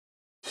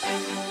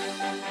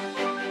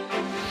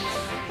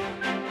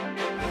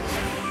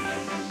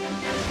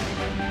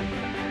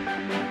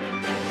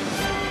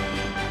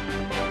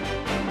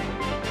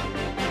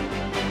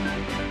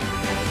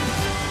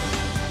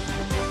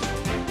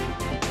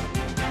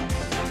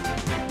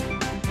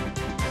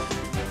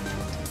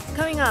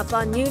Coming up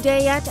on New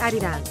Day at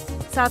Arirang,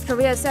 South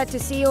Korea is set to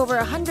see over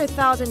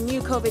 100,000 new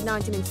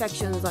COVID-19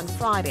 infections on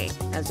Friday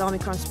as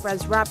Omicron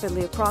spreads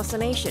rapidly across the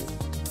nation.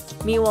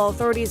 Meanwhile,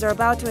 authorities are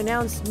about to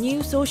announce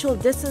new social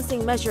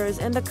distancing measures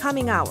in the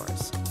coming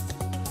hours.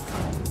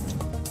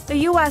 The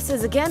U.S.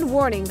 is again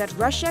warning that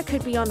Russia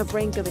could be on the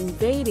brink of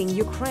invading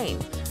Ukraine.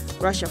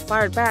 Russia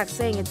fired back,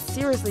 saying it's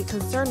seriously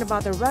concerned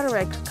about the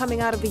rhetoric coming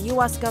out of the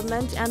U.S.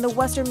 government and the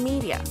Western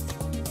media.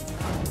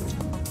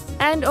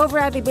 And over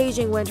at the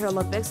Beijing Winter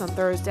Olympics on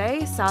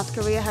Thursday, South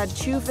Korea had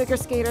two figure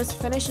skaters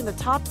finish in the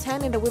top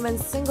 10 in the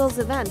women's singles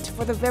event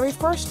for the very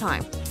first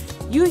time.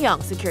 Yoo Young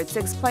secured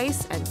 6th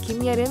place and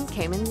Kim Ye-rim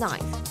came in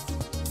 9th.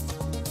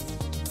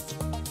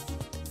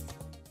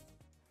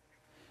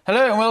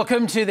 Hello and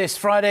welcome to this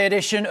Friday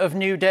edition of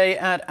New Day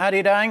at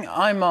Arirang.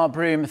 I'm Mark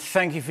Broom.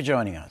 Thank you for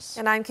joining us.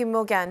 And I'm Kim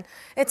Mo-gan.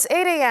 It's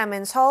 8 a.m.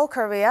 in Seoul,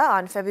 Korea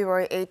on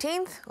February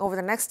 18th. Over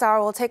the next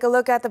hour, we'll take a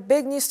look at the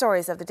big news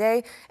stories of the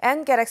day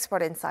and get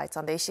expert insights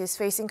on the issues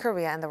facing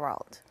Korea and the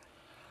world.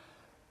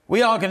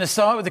 We are going to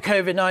start with the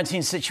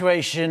COVID-19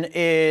 situation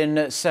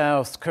in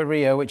South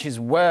Korea, which is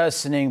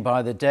worsening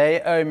by the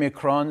day.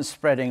 Omicron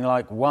spreading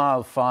like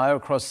wildfire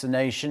across the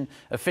nation.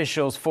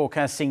 Officials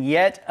forecasting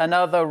yet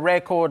another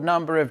record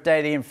number of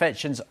daily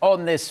infections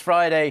on this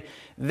Friday,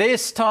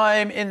 this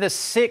time in the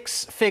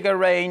 6-figure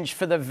range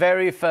for the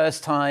very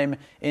first time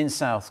in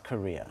South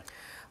Korea.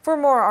 For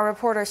more, our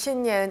reporter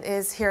Shin Yen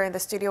is here in the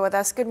studio with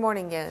us. Good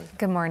morning, Yen.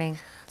 Good morning.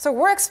 So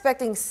we're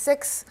expecting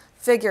 6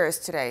 figures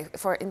today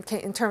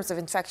in terms of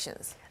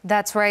infections.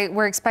 That's right.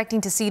 We're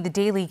expecting to see the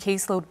daily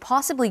caseload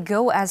possibly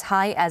go as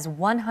high as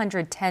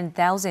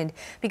 110,000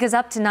 because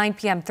up to 9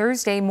 p.m.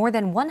 Thursday, more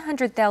than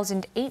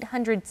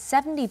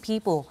 100,870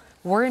 people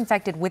were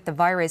infected with the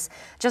virus.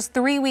 Just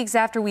 3 weeks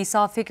after we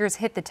saw figures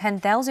hit the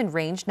 10,000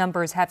 range,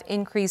 numbers have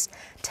increased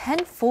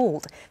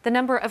tenfold. The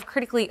number of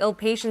critically ill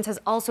patients has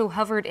also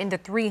hovered in the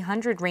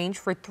 300 range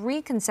for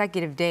 3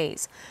 consecutive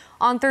days.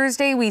 On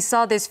Thursday, we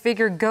saw this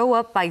figure go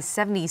up by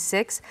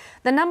 76.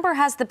 The number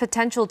has the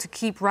potential to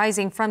keep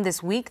rising from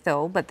this week,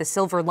 though, but the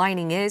silver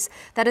lining is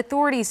that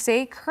authorities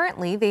say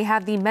currently they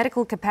have the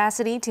medical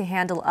capacity to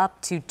handle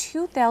up to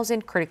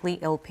 2,000 critically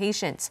ill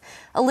patients.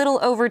 A little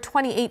over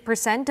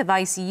 28% of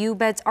ICU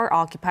beds are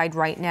occupied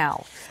right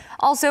now.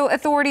 Also,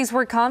 authorities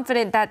were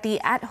confident that the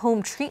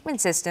at-home treatment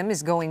system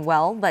is going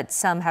well, but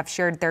some have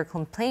shared their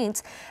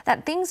complaints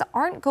that things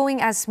aren't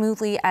going as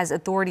smoothly as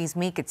authorities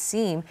make it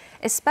seem,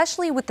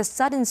 especially with the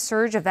sudden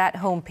surge of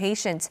at-home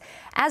patients.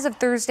 As of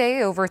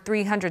Thursday, over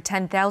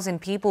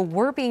 310,000 people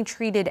were being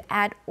treated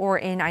at or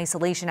in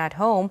isolation at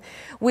home,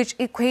 which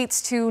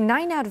equates to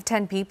 9 out of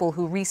 10 people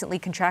who recently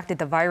contracted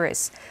the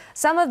virus.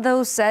 Some of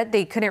those said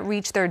they couldn't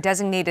reach their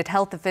designated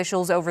health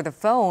officials over the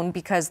phone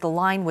because the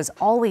line was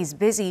always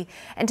busy,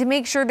 and to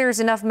make sure there's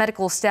enough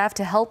medical staff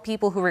to help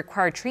people who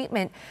require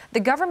treatment, the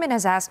government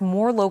has asked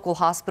more local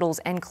hospitals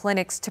and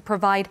clinics to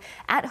provide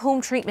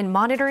at-home treatment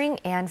monitoring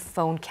and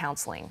phone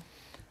counseling.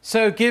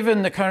 So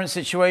given the current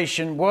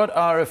situation, what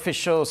are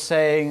officials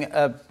saying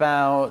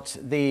about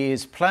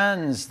these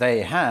plans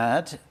they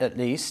had, at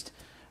least,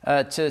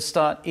 to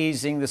start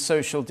easing the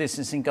social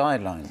distancing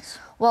guidelines?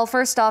 Well,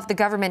 first off, the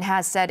government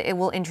has said it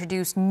will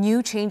introduce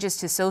new changes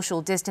to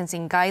social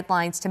distancing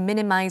guidelines to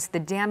minimize the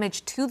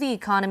damage to the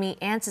economy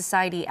and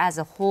society as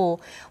a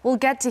whole. We'll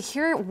get to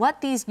hear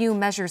what these new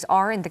measures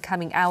are in the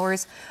coming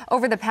hours.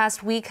 Over the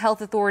past week, health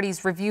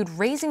authorities reviewed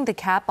raising the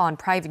cap on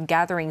private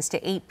gatherings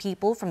to 8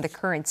 people from the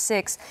current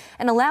 6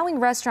 and allowing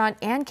restaurant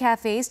and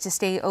cafes to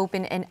stay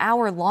open an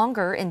hour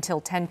longer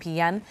until 10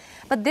 p.m.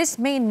 But this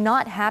may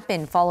not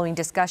happen following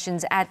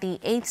discussions at the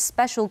 8th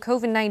Special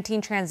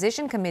COVID-19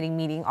 Transition Committee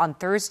meeting on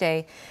Thursday.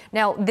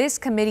 Now, this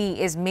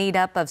committee is made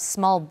up of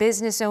small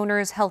business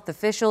owners, health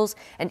officials,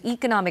 and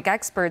economic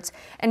experts.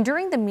 And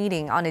during the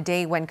meeting on a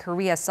day when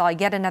Korea saw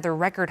yet another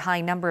record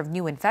high number of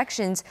new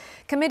infections,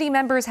 committee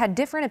members had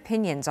different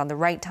opinions on the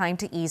right time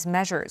to ease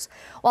measures.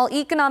 While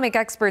economic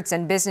experts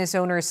and business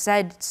owners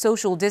said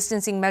social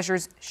distancing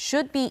measures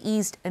should be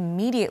eased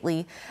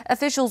immediately,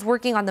 officials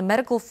working on the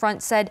medical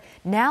front said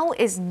now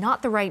is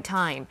not the right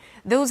time.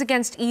 Those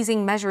against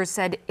easing measures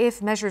said if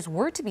measures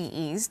were to be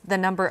eased, the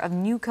number of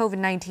new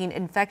COVID-19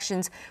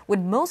 infections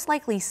would most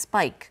likely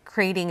spike,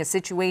 creating a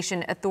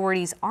situation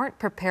authorities aren't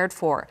prepared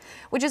for,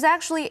 which is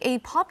actually a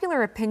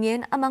popular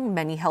opinion among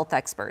many health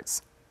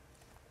experts.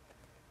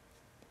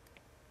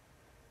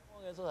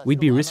 We'd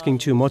be risking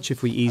too much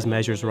if we ease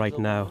measures right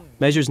now.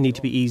 Measures need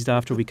to be eased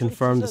after we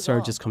confirm the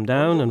surge has come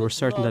down and we're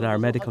certain that our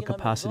medical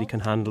capacity can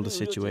handle the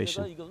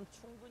situation.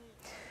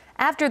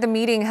 After the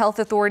meeting, health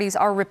authorities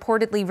are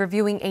reportedly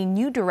reviewing a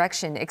new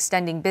direction,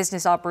 extending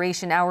business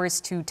operation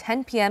hours to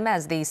 10 p.m.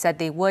 as they said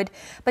they would,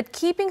 but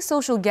keeping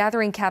social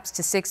gathering caps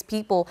to 6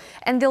 people,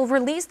 and they'll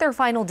release their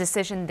final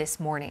decision this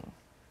morning.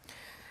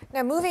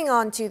 Now, moving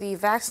on to the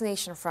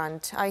vaccination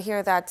front, I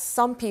hear that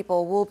some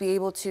people will be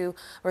able to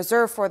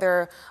reserve for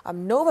their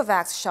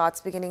Novavax shots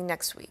beginning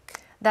next week.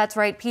 That's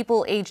right.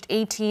 People aged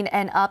 18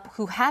 and up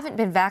who haven't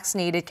been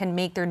vaccinated can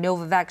make their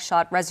Novavax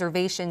shot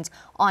reservations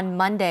on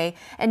Monday.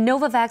 And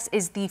Novavax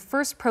is the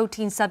first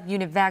protein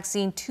subunit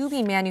vaccine to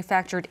be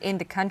manufactured in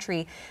the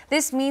country.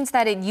 This means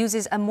that it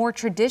uses a more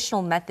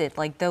traditional method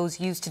like those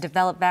used to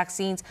develop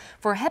vaccines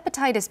for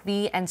hepatitis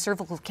B and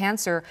cervical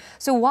cancer.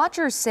 So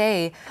watchers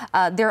say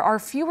there are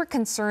fewer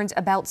concerns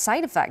about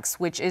side effects,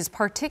 which is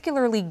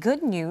particularly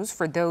good news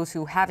for those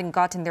who haven't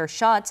gotten their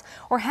shots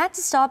or had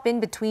to stop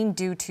in between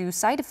due to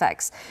side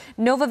effects.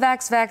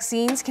 Novavax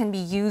vaccines can be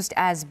used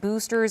as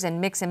boosters and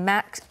mix and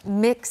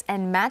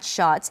match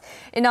shots.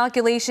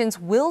 Inoculations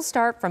will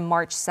start from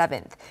March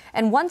 7th.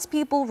 And once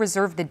people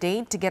reserve the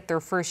date to get their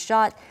first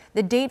shot,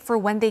 the date for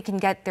when they can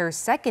get their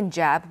second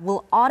jab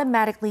will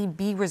automatically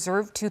be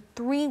reserved to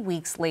 3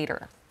 weeks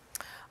later.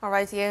 All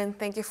right, Ian,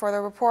 thank you for the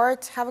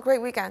report. Have a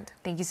great weekend.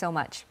 Thank you so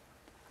much.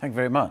 Thank you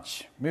very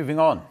much. Moving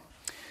on.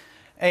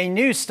 A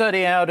new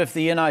study out of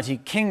the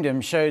United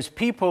Kingdom shows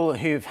people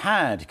who've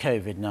had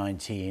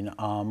COVID-19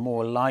 are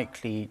more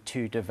likely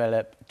to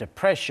develop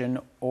depression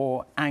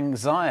or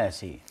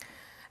anxiety.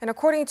 And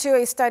according to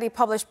a study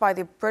published by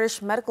the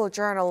British Medical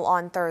Journal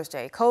on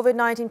Thursday,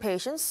 COVID-19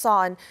 patients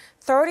saw a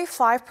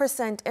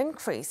 35%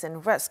 increase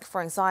in risk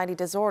for anxiety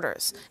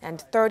disorders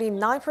and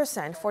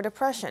 39% for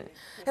depression.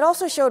 It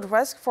also showed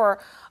risk for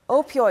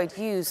opioid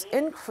use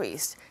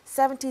increased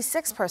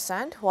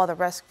 76%, while the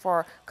risk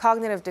for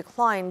cognitive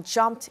decline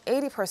jumped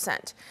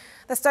 80%.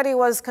 The study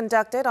was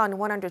conducted on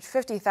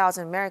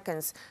 150,000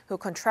 Americans who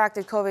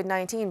contracted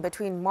COVID-19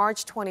 between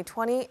March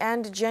 2020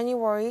 and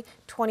January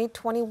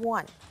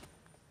 2021.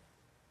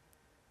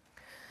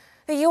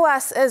 The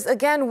U.S. is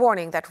again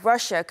warning that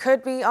Russia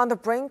could be on the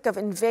brink of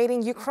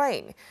invading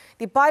Ukraine.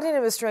 The Biden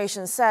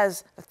administration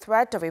says the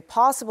threat of a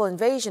possible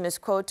invasion is,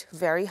 quote,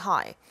 very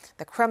high.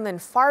 The Kremlin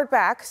fired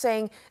back,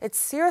 saying it's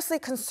seriously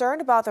concerned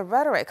about the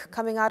rhetoric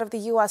coming out of the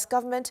U.S.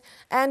 government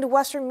and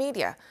Western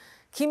media.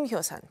 Kim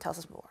Hyo-sun tells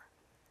us more.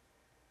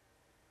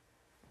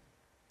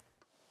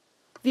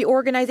 The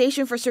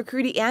Organization for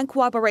Security and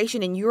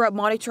Cooperation in Europe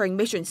monitoring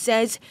mission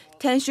says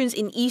tensions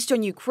in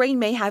eastern Ukraine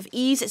may have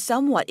eased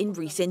somewhat in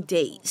recent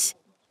days.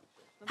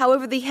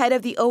 However, the head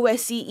of the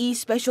OSCE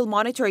Special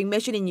Monitoring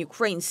Mission in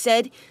Ukraine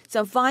said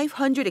some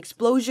 500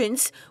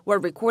 explosions were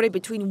recorded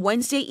between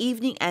Wednesday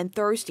evening and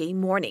Thursday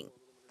morning.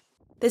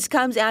 This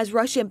comes as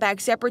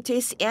Russian-backed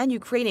separatists and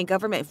Ukrainian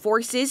government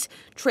forces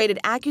traded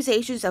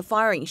accusations of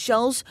firing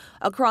shells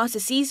across the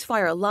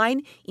ceasefire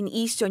line in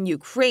eastern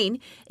Ukraine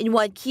in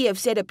what Kiev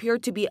said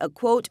appeared to be a,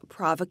 quote,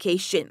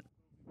 provocation.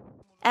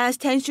 As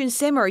tensions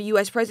simmer,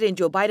 U.S. President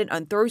Joe Biden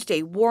on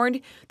Thursday warned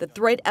the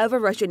threat of a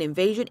Russian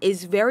invasion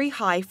is very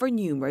high for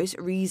numerous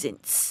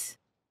reasons.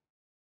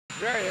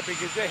 Very,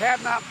 because they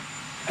have not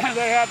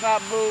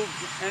moved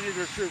any of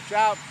their troops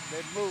out.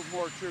 They've moved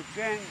more troops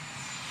in.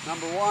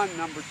 Number one.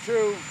 Number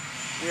two,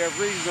 we have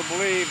reason to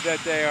believe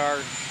that they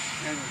are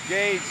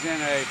engaged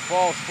in a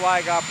false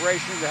flag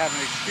operation to have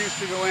an excuse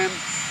to go in.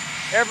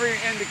 Every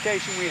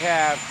indication we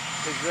have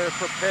is they're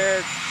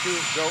prepared to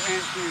go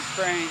into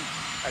Ukraine,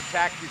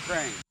 attack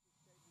Ukraine.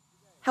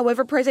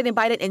 However, President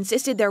Biden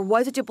insisted there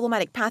was a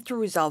diplomatic path to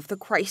resolve the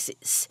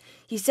crisis.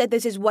 He said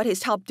this is what his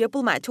top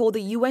diplomat told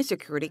the U.S.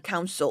 Security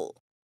Council.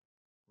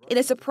 In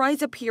a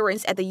surprise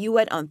appearance at the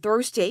UN on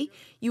Thursday,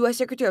 U.S.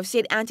 Secretary of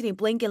State Antony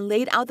Blinken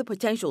laid out the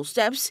potential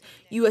steps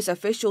U.S.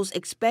 officials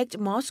expect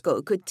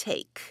Moscow could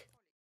take.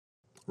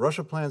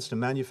 Russia plans to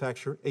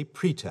manufacture a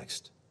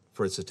pretext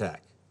for its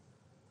attack.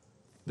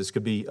 This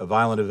could be a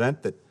violent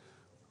event that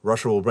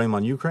Russia will blame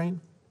on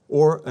Ukraine,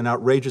 or an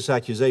outrageous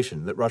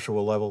accusation that Russia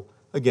will level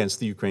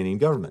against the Ukrainian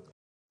government.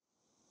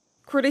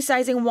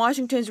 Criticizing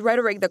Washington's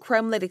rhetoric, the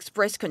Kremlin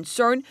expressed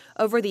concern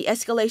over the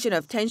escalation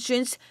of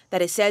tensions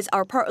that it says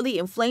are partly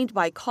inflamed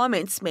by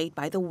comments made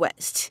by the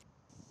West.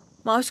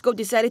 Moscow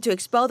decided to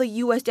expel the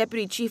U.S.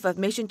 Deputy Chief of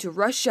Mission to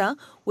Russia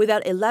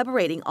without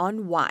elaborating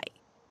on why.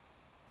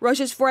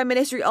 Russia's foreign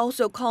ministry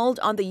also called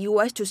on the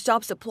U.S. to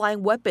stop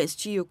supplying weapons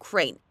to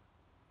Ukraine.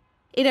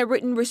 In a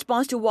written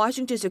response to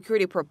Washington's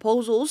security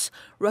proposals,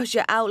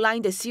 Russia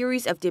outlined a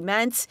series of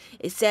demands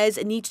it says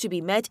need to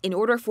be met in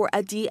order for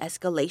a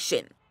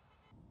de-escalation.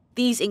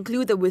 These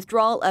include the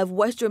withdrawal of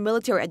Western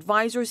military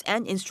advisors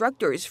and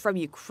instructors from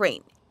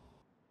Ukraine.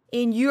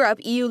 In Europe,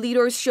 EU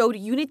leaders showed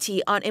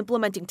unity on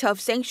implementing tough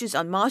sanctions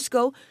on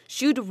Moscow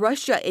should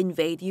Russia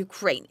invade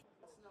Ukraine.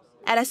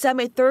 At a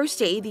summit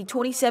Thursday, the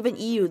 27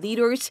 EU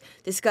leaders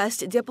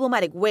discussed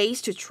diplomatic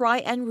ways to try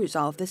and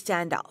resolve the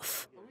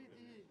standoff.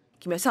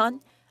 Kim Hyo-sun,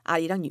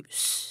 Arirang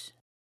News.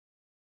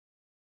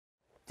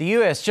 The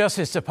U.S.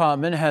 Justice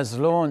Department has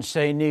launched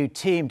a new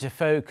team to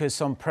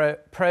focus on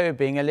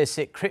probing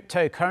illicit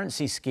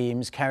cryptocurrency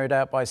schemes carried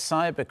out by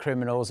cyber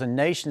criminals and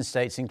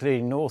nation-states,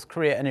 including North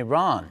Korea and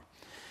Iran.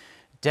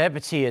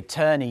 Deputy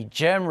Attorney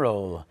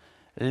General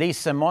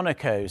Lisa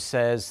Monaco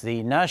says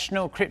the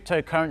National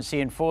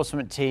Cryptocurrency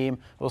Enforcement Team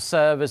will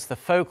serve as the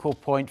focal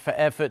point for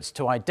efforts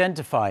to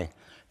identify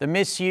the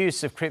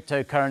misuse of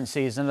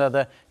cryptocurrencies and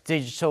other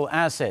digital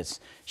assets.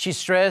 She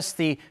stressed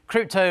the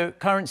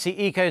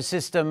cryptocurrency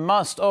ecosystem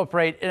must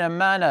operate in a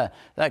manner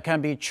that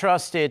can be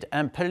trusted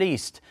and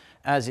policed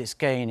as it's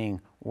gaining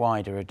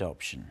wider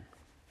adoption.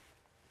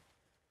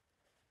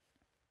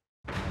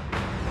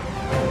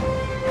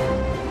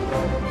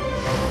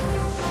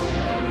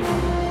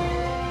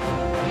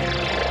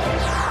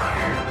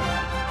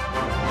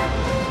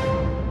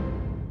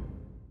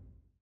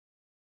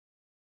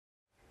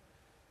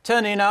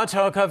 Turning now to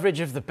our coverage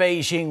of the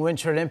Beijing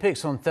Winter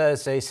Olympics. On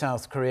Thursday,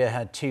 South Korea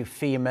had 2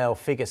 female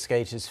figure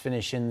skaters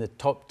finish in the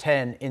top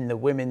 10 in the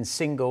women's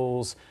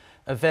singles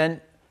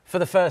event for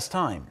the first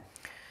time.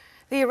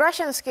 The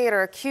Russian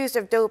skater accused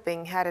of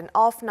doping had an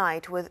off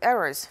night with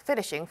errors,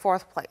 finishing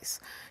 4th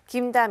place.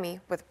 Kim Dami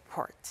with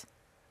report.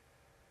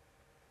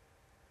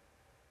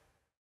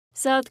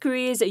 South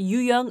Korea's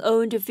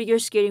Yuyeong-owned figure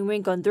skating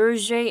rink on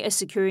Thursday is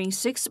securing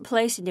 6th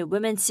place in the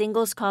women's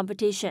singles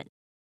competition.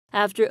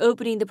 After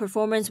opening the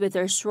performance with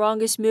her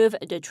strongest move,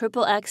 the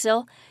triple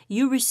axel,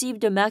 Yu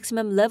received the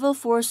maximum level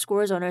 4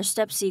 scores on her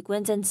step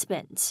sequence and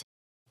spins.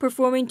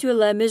 Performing to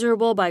Les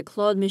Miserables by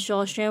Claude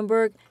Michel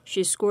Schamberg,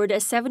 she scored a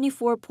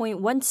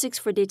 74.16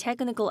 for the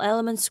technical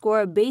element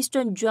score based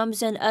on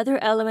jumps and other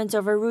elements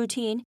of her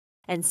routine,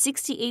 and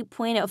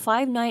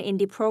 68.59 in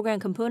the program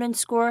component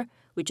score,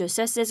 which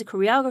assesses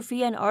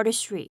choreography and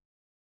artistry.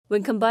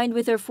 When combined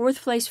with her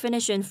 4th place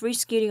finish in free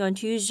skating on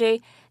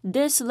Tuesday,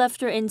 this left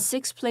her in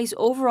 6th place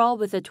overall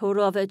with a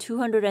total of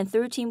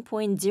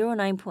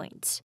 213.09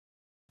 points.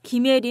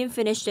 Kim Ye-rim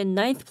finished in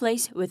 9th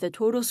place with a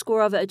total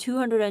score of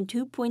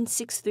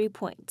 202.63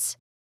 points.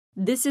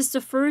 This is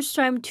the first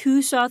time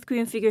 2 South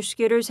Korean figure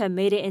skaters have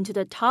made it into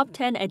the top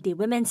 10 at the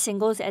women's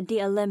singles at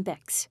the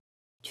Olympics.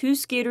 2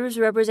 skaters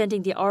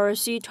representing the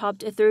ROC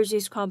topped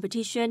Thursday's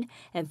competition,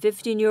 and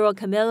 15-year-old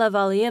Kamila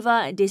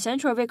Valieva, the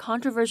center of a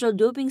controversial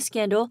doping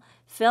scandal,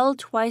 fell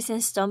twice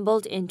and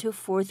stumbled into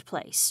 4th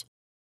place.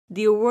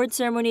 The award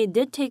ceremony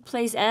did take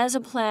place as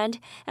planned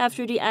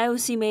after the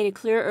IOC made it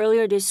clear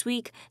earlier this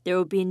week there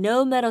would be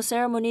no medal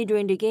ceremony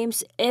during the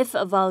games if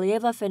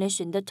Valieva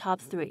finished in the top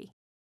 3.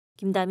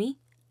 Kim Dami,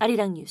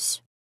 Arirang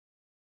News.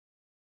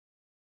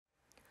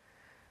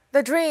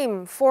 The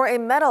dream for a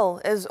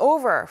medal is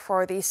over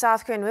for the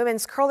South Korean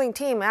women's curling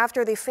team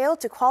after they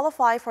failed to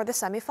qualify for the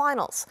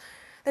semifinals.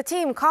 The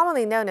team,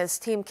 commonly known as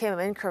Team Kim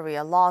in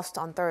Korea, lost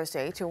on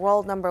Thursday to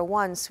world number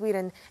 1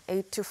 Sweden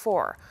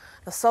 8-4.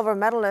 The silver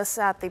medalists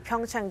at the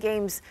Pyeongchang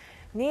Games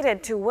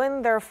needed to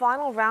win their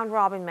final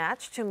round-robin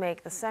match to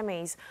make the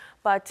semis,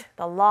 but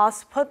the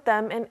loss put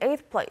them in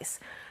 8th place.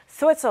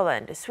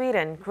 Switzerland,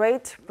 Sweden,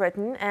 Great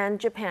Britain, and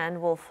Japan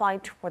will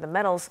fight for the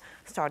medals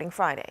starting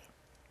Friday.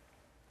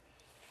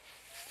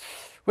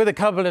 With a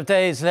couple of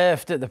days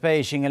left at the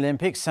Beijing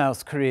Olympics,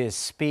 South Korea's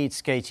speed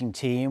skating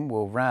team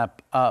will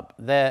wrap up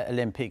their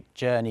Olympic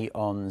journey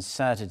on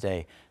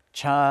Saturday.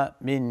 Cha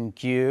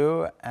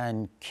Min-gyu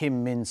and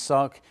Kim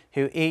Min-sok,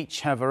 who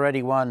each have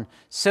already won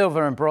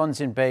silver and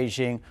bronze in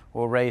Beijing,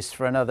 will race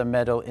for another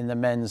medal in the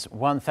men's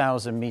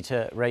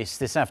 1,000-meter race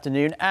this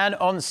afternoon. And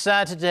on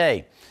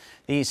Saturday,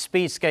 the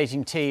speed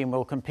skating team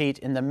will compete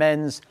in the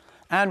men's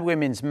and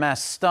women's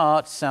mass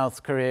start.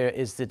 South Korea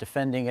is the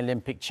defending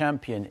Olympic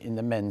champion in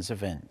the men's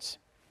event.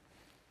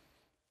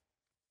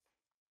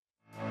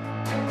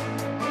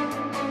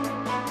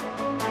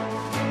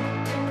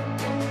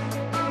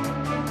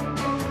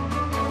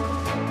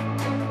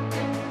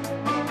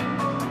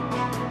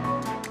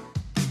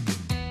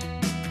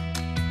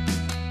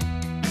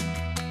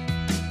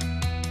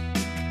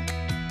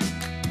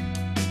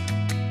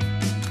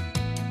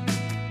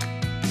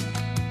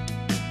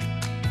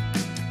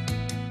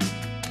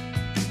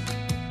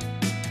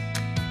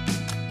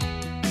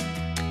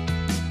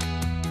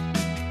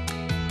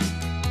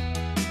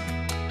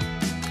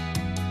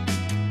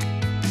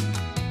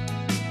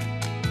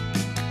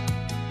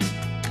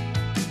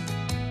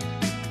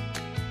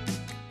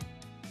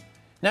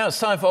 Now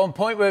it's time for On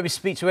Point, where we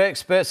speak to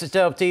experts to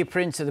delve deeper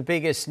into the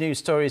biggest news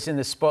stories in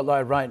the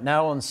spotlight right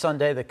now. On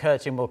Sunday, the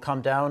curtain will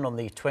come down on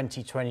the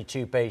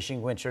 2022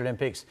 Beijing Winter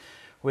Olympics,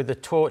 with the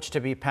torch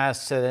to be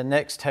passed to the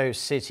next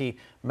host city,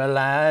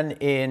 Milan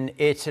in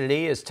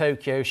Italy. As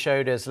Tokyo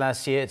showed us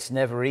last year, it's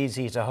never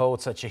easy to hold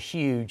such a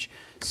huge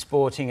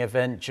sporting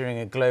event during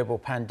a global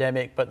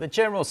pandemic. But the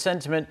general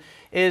sentiment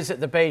is that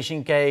the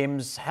Beijing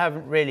Games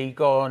haven't really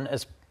gone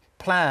as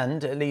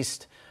planned, at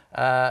least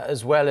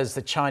as well as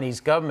the Chinese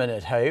government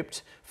had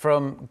hoped.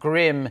 From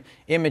grim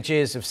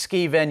images of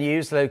ski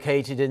venues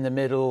located in the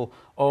middle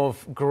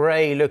of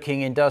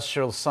grey-looking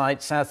industrial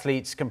sites,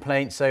 athletes'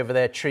 complaints over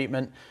their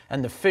treatment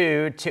and the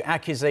food, to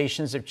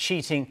accusations of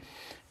cheating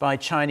by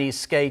Chinese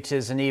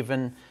skaters, and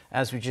even,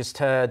 as we just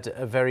heard,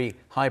 a very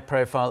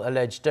high-profile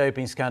alleged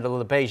doping scandal.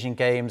 The Beijing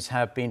Games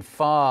have been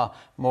far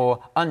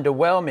more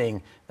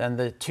underwhelming than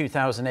the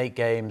 2008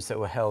 Games that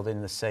were held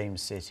in the same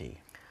city.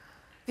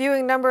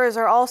 Viewing numbers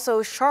are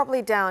also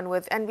sharply down,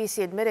 with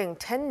NBC admitting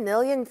 10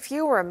 million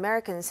fewer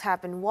Americans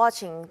have been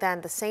watching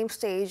than the same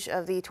stage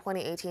of the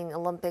 2018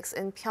 Olympics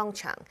in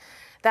Pyeongchang.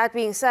 That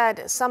being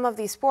said, some of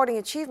these sporting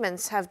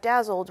achievements have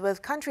dazzled,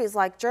 with countries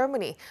like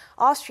Germany,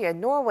 Austria,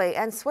 Norway,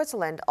 and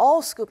Switzerland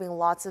all scooping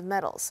lots of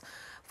medals.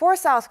 For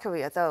South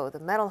Korea, though, the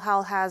medal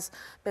haul has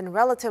been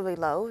relatively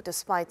low,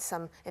 despite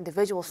some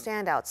individual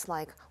standouts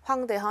like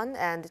Hwang Dae-hun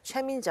and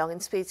Choi Min-jung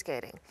in speed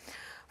skating.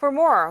 For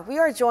more, we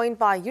are joined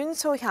by Yoon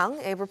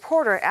So-hyang, a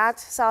reporter at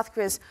South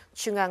Korea's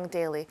Chungang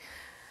Daily.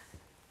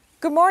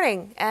 Good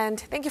morning, and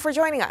thank you for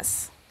joining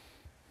us.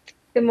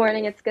 Good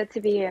morning. It's good to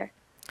be here.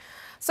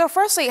 So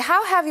firstly,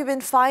 how have you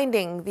been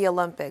finding the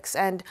Olympics,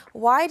 and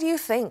why do you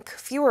think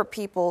fewer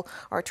people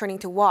are turning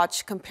to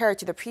watch compared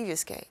to the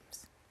previous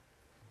games?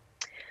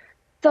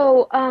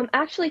 So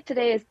actually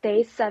today is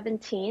day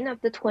 17 of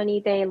the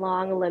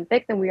 20-day-long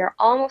Olympics, and we are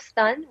almost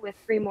done with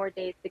 3 more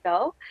days to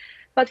go.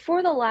 But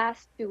for the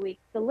last 2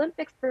 weeks, the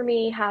Olympics for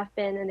me have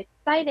been an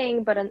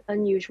exciting but an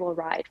unusual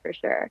ride for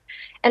sure.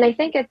 And I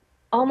think it's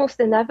almost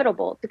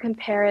inevitable to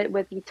compare it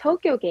with the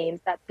Tokyo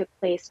Games that took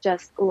place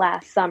just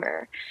last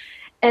summer.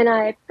 And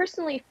I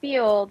personally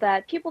feel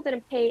that people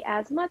didn't pay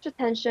as much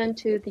attention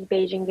to the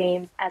Beijing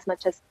Games as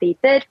much as they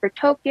did for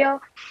Tokyo.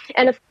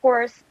 And of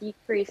course,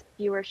 decreased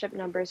viewership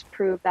numbers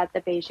prove that the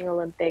Beijing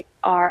Olympics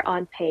are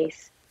on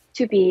pace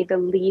to be the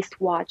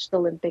least watched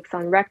Olympics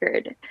on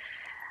record.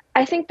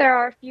 I think there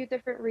are a few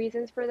different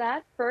reasons for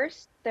that.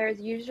 First, there's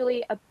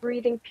usually a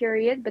breathing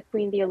period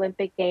between the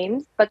Olympic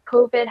Games, but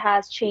COVID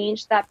has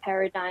changed that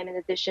paradigm in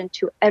addition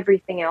to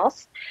everything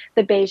else.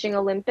 The Beijing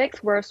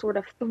Olympics were sort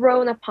of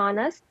thrown upon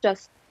us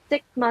just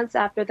 6 months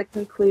after the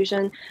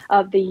conclusion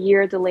of the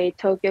year-delayed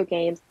Tokyo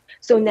Games.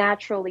 So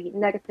naturally,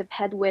 negative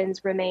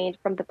headwinds remained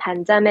from the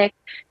pandemic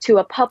to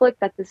a public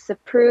that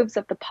disapproves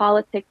of the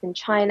politics in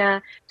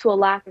China, to a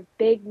lack of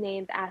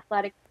big-named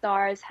athletic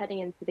stars heading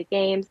into the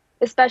Games,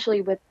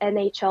 especially with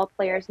NHL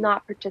players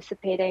not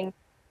participating,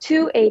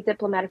 to a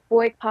diplomatic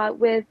boycott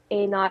with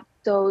a not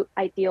so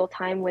ideal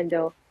time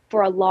window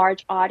for a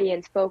large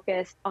audience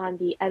focused on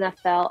the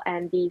NFL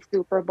and the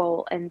Super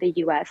Bowl in the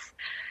US.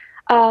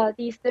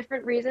 These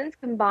different reasons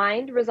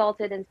combined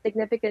resulted in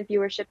significant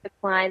viewership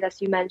decline,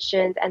 as you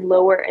mentioned, and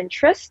lower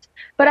interest.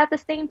 But at the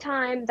same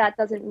time, that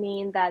doesn't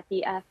mean that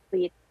the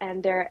athletes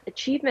and their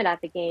achievement at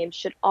the Games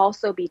should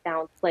also be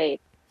downplayed.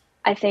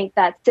 I think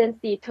that since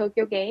the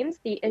Tokyo Games,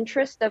 the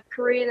interest of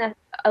Korean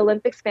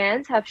Olympics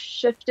fans have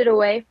shifted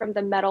away from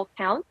the medal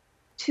count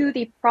to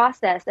the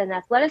process and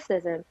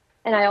athleticism.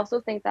 And I also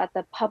think that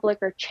the public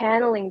are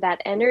channeling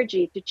that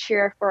energy to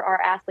cheer for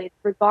our athletes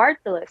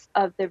regardless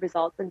of the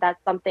results. And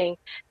that's something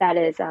that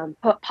is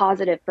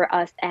positive for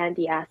us and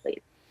the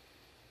athletes.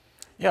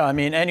 Yeah, I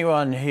mean,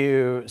 anyone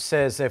who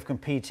says they've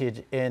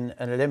competed in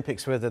an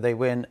Olympics, whether they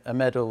win a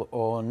medal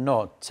or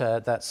not,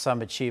 that's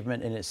some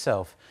achievement in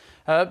itself.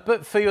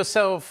 But for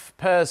yourself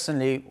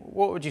personally,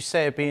 what would you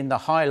say have been the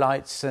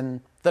highlights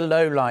and the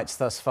lowlights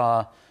thus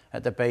far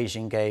at the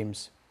Beijing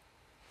Games?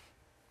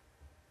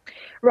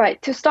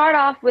 Right. To start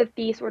off with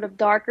the sort of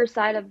darker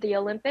side of the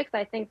Olympics,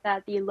 I think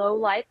that the low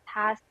light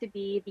has to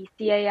be the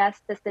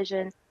CAS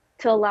decision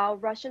to allow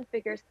Russian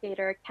figure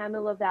skater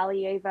Kamila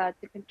Valieva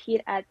to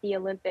compete at the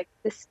Olympics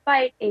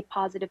despite a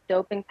positive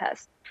doping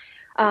test.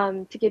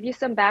 To give you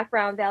some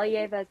background,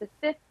 Valieva is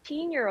a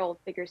 15-year-old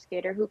figure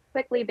skater who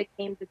quickly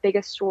became the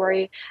biggest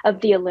story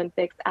of the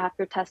Olympics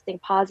after testing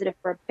positive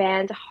for a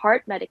banned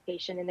heart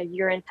medication in a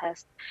urine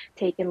test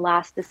taken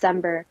last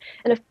December.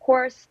 And of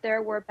course,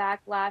 there were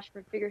backlash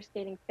from figure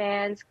skating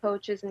fans,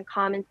 coaches, and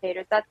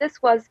commentators that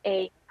this was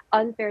an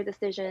unfair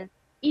decision,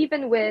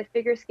 even with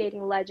figure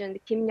skating legend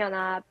Kim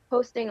Yeon-ah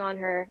posting on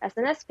her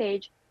SNS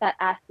page that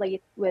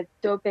athletes with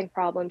doping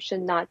problems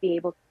should not be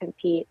able to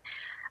compete.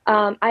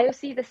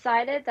 IOC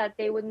decided that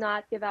they would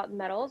not give out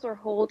medals or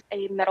hold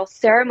a medal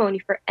ceremony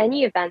for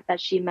any event that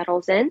she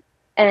medals in.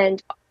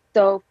 And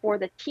so for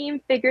the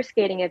team figure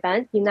skating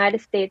event, the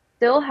United States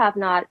still have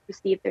not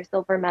received their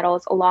silver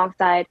medals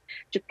alongside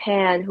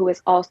Japan, who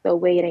is also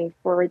waiting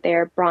for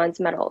their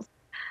bronze medals.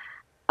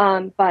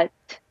 But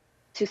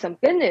to some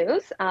good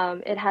news,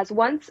 it has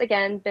once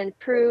again been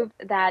proved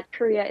that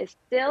Korea is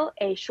still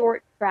a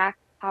short track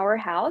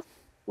powerhouse,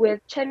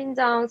 with Choi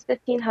Min-jung's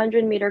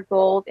 1500-meter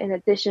gold in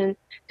addition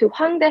to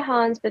Hwang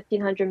Dae-hun's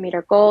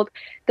 1500-meter gold.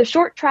 The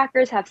short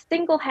trackers have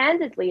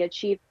single-handedly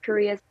achieved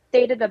Korea's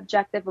stated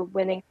objective of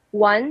winning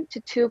 1 to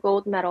 2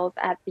 gold medals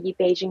at the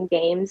Beijing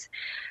Games.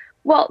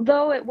 Well,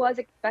 though it was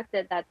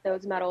expected that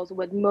those medals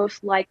would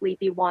most likely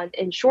be won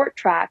in short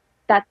track,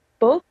 that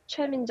both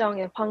Choi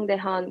Min-jung and Hwang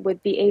Dae-hun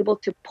would be able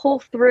to pull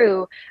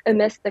through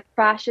amidst the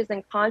crashes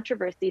and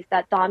controversies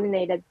that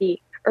dominated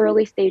the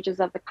early stages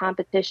of the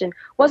competition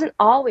wasn't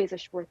always a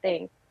sure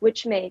thing,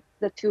 which makes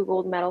the 2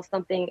 gold medals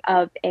something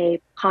of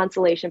a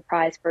consolation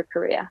prize for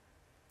Korea.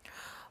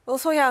 Well,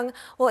 So-young,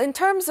 in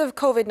terms of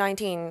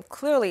COVID-19,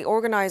 clearly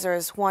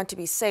organizers want to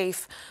be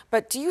safe,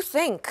 but do you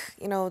think,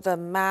 the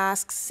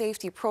masks,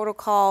 safety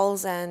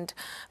protocols, and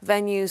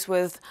venues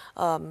with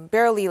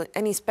barely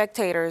any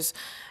spectators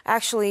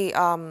actually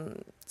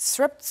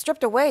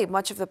stripped away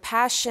much of the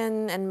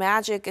passion and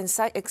magic and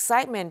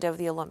excitement of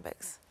the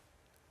Olympics?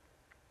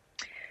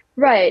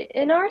 Right.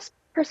 In our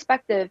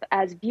perspective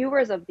as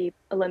viewers of the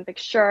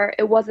Olympics, sure,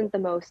 it wasn't the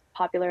most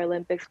popular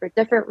Olympics for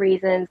different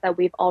reasons that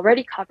we've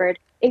already covered,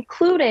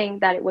 including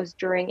that it was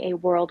during a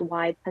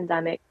worldwide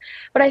pandemic.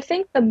 But I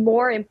think the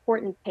more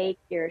important take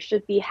here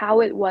should be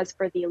how it was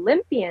for the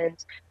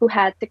Olympians who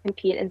had to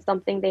compete in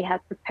something they had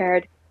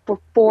prepared for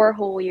 4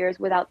 whole years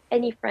without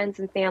any friends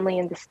and family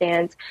in the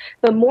stands,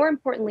 but more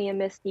importantly,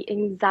 amidst the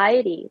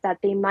anxiety that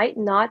they might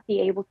not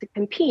be able to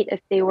compete if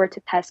they were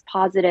to test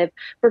positive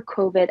for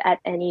COVID at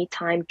any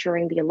time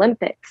during the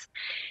Olympics.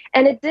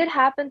 And it did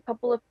happen a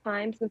couple of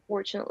times,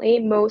 unfortunately.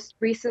 Most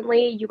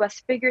recently, U.S.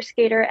 figure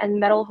skater and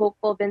medal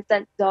hopeful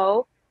Vincent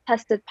Do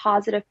tested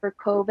positive for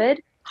COVID,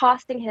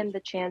 costing him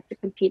the chance to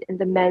compete in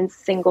the men's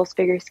singles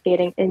figure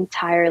skating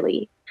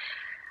entirely.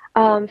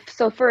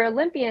 So for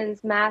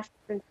Olympians, masks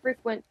and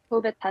frequent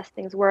COVID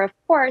testings were, of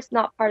course,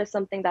 not part of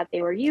something that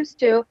they were used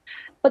to,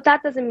 but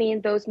that doesn't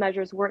mean those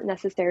measures weren't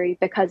necessary,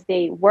 because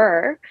they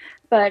were.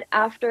 But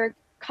after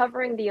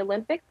covering the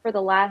Olympics for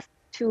the last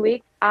 2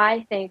 weeks,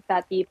 I think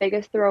that the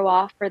biggest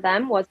throw-off for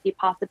them was the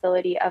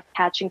possibility of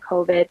catching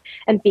COVID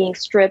and being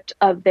stripped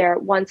of their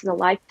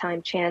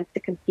once-in-a-lifetime chance to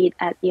compete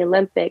at the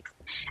Olympics.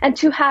 And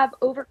to have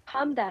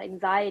overcome that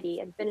anxiety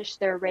and finish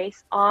their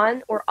race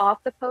on or off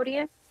the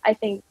podium, I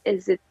think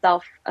is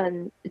itself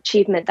an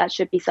achievement that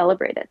should be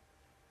celebrated.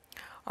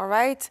 All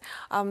right.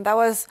 That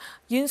was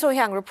Yoon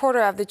So-hyang,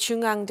 reporter of the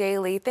Chungang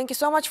Daily. Thank you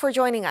so much for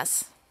joining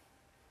us.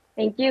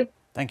 Thank you.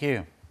 Thank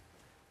you.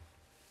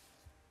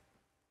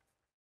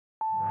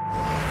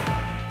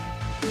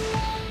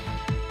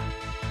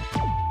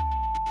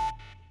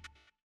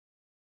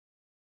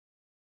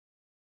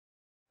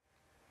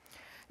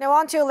 Now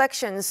on to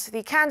elections.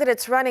 The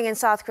candidates running in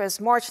South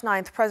Korea's March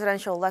 9th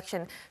presidential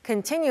election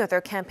continue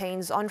their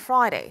campaigns on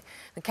Friday.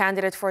 The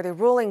candidate for the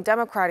ruling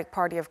Democratic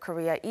Party of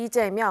Korea, Lee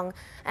Jae-myung,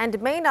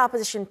 and main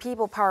opposition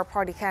People Power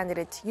Party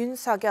candidate Yoon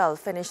Suk-yeol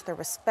finished their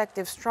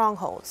respective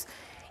strongholds.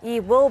 Lee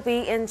will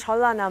be in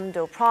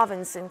Jeollanam-do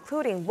province,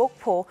 including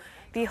Mokpo,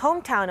 the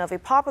hometown of a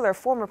popular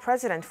former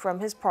president from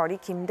his party,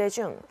 Kim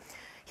Dae-jung.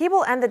 He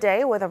will end the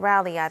day with a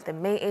rally at the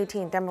May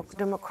 18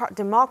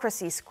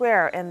 Democracy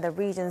Square in the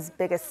region's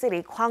biggest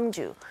city,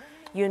 Gwangju.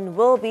 Yoon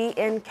will be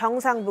in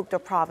Gyeongsang-buk-do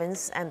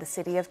province and the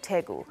city of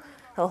Daegu.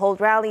 He'll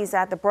hold rallies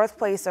at the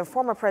birthplace of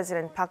former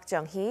President Park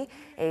Chung-hee,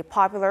 a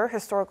popular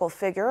historical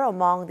figure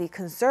among the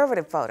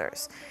conservative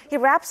voters. He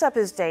wraps up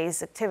his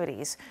day's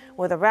activities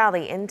with a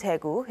rally in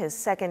Daegu, his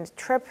second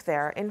trip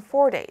there in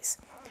 4 days.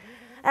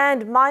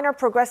 And minor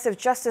Progressive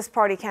Justice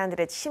Party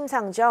candidate Shim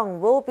Sang-jung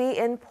will be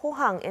in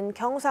Pohang in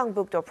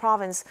Gyeongsang-buk-do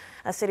province,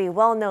 a city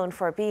well known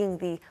for being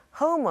the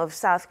home of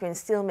South Korean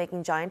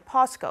steelmaking giant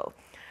POSCO.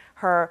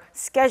 Her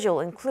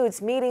schedule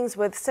includes meetings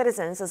with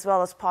citizens as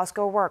well as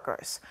POSCO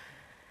workers.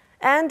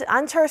 And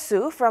An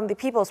Chul-soo from the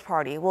People's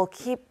Party will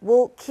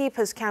keep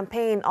his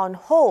campaign on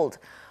hold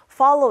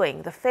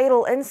following the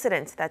fatal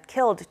incident that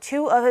killed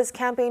 2 of his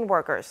campaign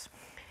workers.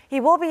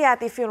 He will be at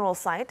the funeral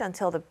site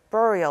until the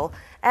burial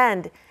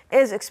and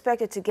is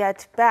expected to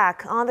get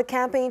back on the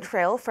campaign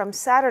trail from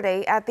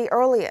Saturday at the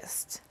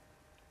earliest.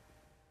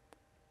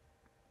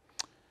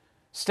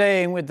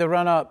 Staying with the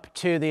run-up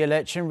to the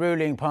election,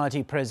 ruling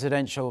party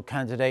presidential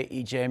candidate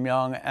Lee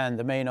Jae-myung and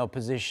the main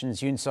opposition's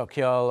Yoon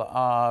Suk-yeol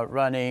are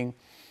running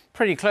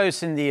pretty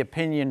close in the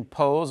opinion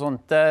polls. On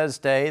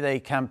Thursday, they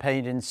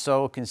campaigned in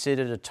Seoul,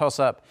 considered a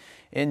toss-up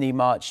in the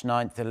March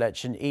 9th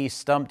election. Lee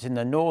stumped in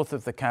the north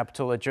of the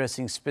capital,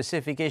 addressing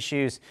specific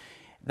issues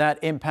that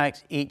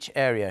impact each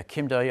area.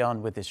 Kim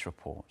Do-yeon with this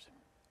report.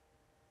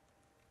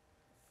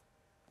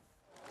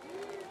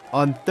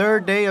 On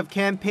third day of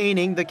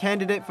campaigning, the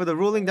candidate for the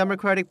ruling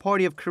Democratic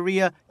Party of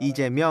Korea, Lee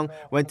Jae-myung,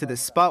 went to the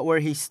spot where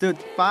he stood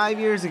 5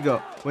 years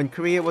ago when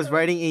Korea was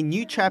writing a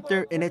new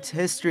chapter in its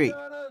history,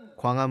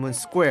 Gwanghwamun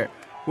Square,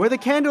 where the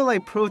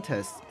candlelight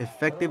protests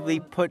effectively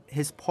put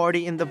his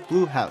party in the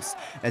Blue House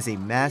as a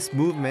mass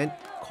movement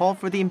called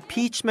for the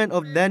impeachment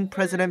of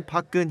then-President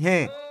Park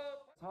Geun-hye.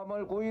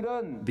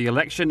 The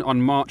election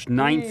on March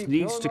 9th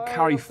needs to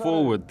carry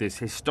forward this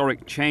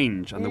historic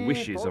change and the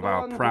wishes of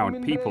our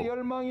proud people.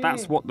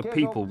 That's what the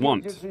people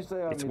want.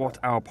 It's what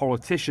our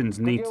politicians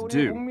need to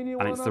do,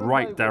 and it's the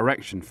right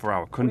direction for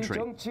our country.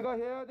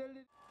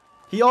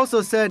 He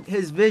also said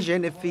his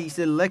vision, if he's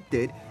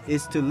elected,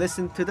 is to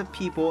listen to the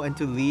people and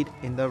to lead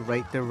in the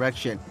right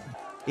direction.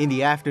 In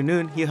the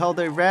afternoon, he held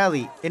a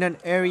rally in an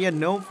area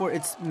known for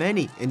its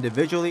many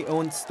individually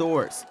owned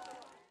stores.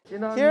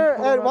 Here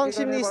at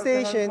Wangsimli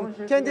Station,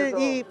 candidate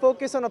Lee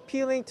focused on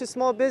appealing to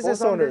small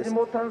business owners.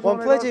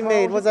 One pledge he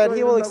made was that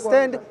he will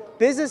extend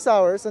business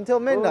hours until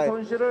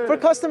midnight for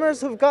customers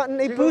who've gotten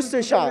a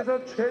booster shot.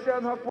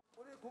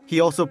 He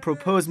also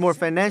proposed more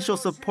financial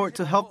support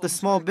to help the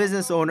small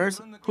business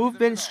owners who've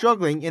been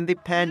struggling in the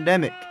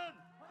pandemic.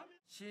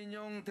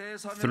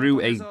 Through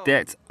a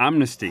debt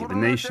amnesty, the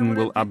nation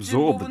will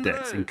absorb the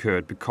debts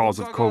incurred because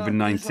of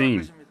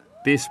COVID-19.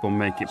 This will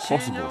make it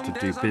possible to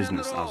do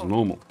business as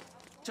normal.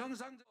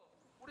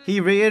 He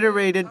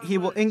reiterated he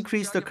will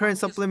increase the current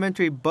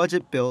supplementary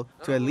budget bill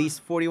to at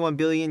least $41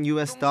 billion.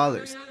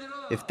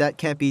 If that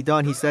can't be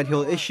done, he said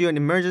he'll issue an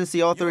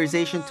emergency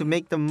authorization to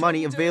make the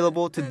money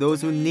available to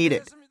those who need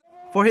it.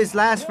 For his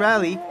last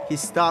rally, he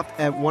stopped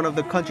at one of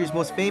the country's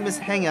most famous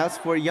hangouts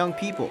for young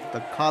people, the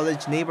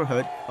college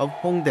neighborhood of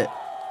Hongdae.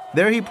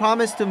 There he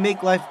promised to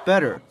make life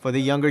better for the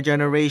younger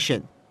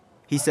generation.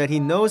 He said he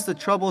knows the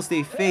troubles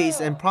they face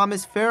and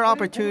promised fair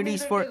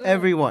opportunities for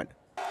everyone.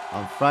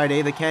 On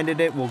Friday, the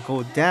candidate will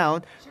go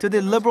down to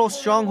the liberal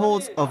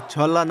strongholds of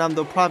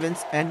Jeollanam-do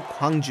province and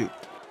Gwangju.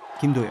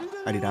 Kim Do-yeon,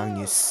 Arirang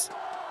News.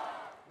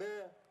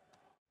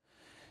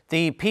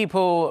 The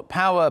People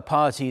Power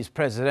Party's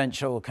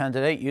presidential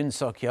candidate Yoon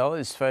Suk-yeol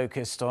is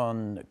focused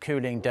on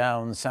cooling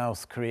down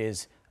South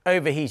Korea's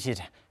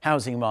overheated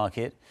housing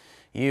market.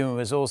 Yoon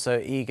was also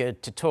eager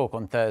to talk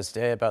on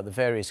Thursday about the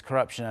various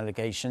corruption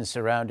allegations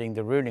surrounding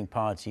the ruling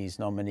party's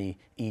nominee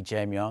Lee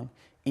Jae-myung.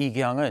 Lee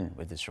Kyung-eun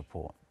with this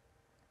report.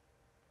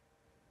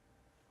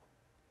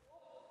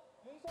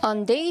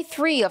 On day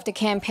 3 of the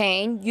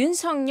campaign, Yoon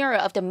Suk-yeol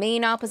of the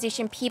main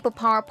opposition People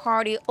Power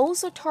Party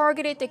also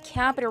targeted the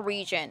capital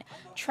region,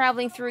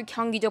 traveling through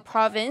Gyeonggi-do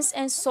province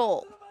and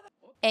Seoul.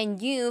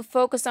 And Yoon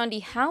focused on the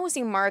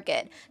housing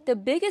market, the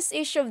biggest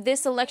issue of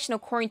this election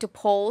according to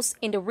polls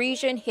in the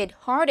region hit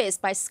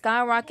hardest by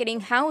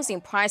skyrocketing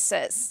housing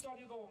prices.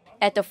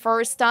 At the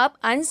first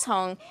stop,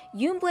 Anseong,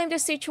 Yoon blamed the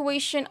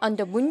situation on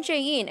the Moon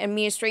Jae-in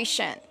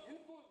administration.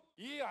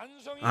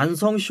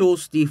 Anseong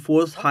shows the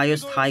fourth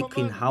highest hike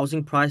in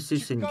housing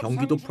prices in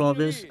Gyeonggi-do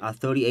province at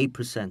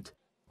 38%.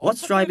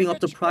 What's driving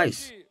up the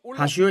price?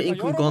 Has your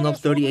income gone up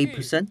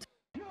 38%?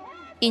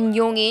 In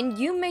Yongin,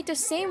 Yoon made the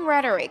same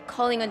rhetoric,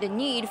 calling on the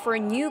need for a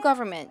new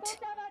government.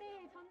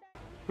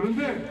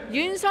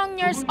 Yoon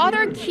Suk-yeol's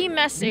other key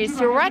message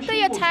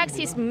directly attacks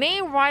his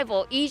main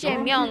rival Lee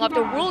Jae-myung of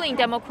the ruling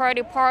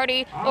Democratic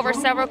Party over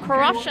several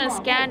corruption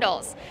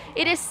scandals.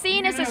 It is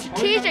seen as a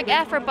strategic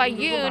effort by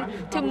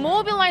Yoon to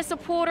mobilize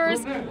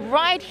supporters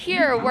right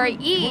here where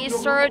Lee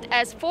served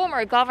as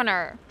former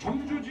governor.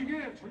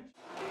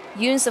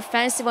 Yoon's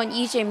offensive on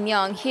Lee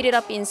Jae-myung heated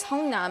up in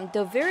Seongnam,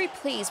 the very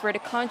place where the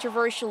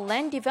controversial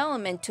land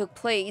development took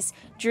place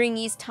during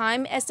his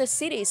time as the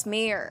city's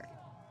mayor.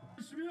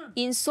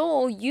 In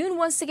Seoul, Yoon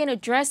once again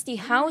addressed the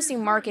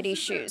housing market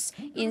issues.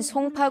 In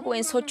Songpagu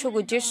and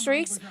Seochogu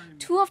districts,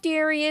 two of the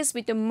areas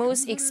with the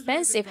most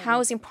expensive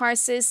housing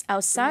prices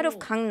outside of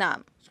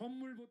Gangnam.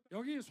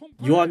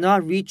 You are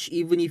not rich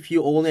even if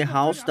you own a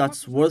house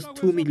that's worth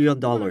 $2 million.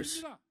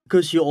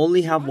 Because you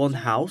only have one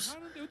house,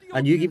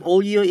 and you give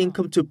all your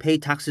income to pay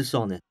taxes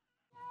on it.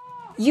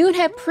 Yoon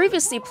had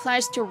previously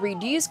pledged to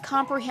reduce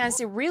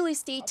comprehensive real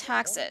estate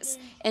taxes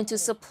and to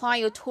supply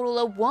a total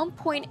of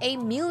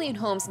 1.8 million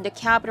homes in the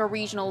capital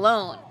region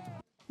alone.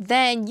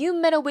 Then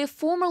Yoon met up with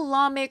former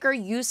lawmaker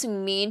Yoo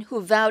Seung-min,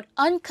 who vowed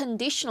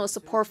unconditional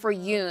support for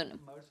Yoon.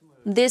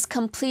 This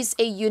completes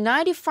a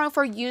united front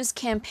for Yoon's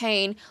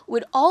campaign,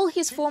 with all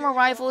his former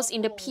rivals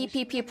in the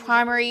PPP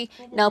primary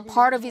now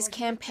part of his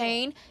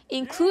campaign,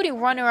 including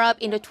runner-up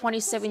in the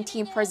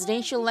 2017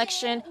 presidential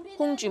election,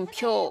 Hong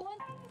Jun-pyo.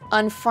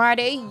 On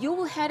Friday, Yoon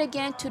will head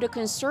again to the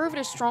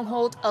conservative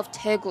stronghold of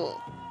Daegu.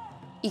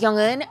 Lee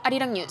Kyung-eun,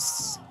 Arirang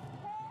News.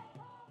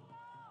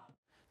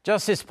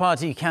 Justice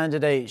Party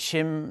candidate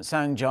Shim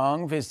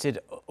Sang-jong visited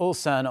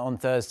Ulsan on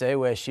Thursday,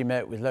 where she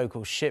met with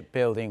local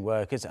shipbuilding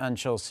workers. An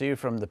Chol-soo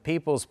from the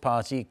People's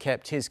Party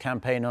kept his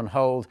campaign on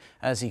hold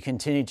as he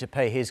continued to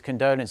pay his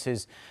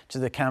condolences to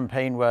the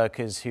campaign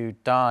workers who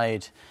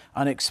died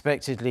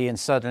unexpectedly and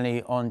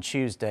suddenly on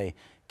Tuesday.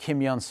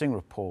 Kim Yeon-sung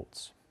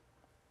reports.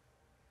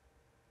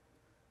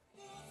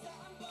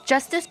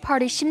 Justice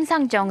Party Shim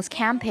Sang-jong's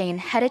campaign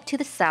headed to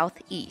the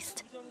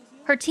southeast.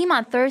 Her team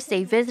on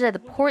Thursday visited the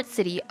port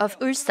city of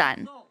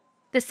Ulsan.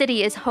 The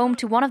city is home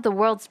to one of the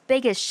world's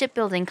biggest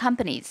shipbuilding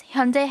companies,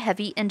 Hyundai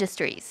Heavy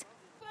Industries.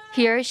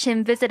 Here,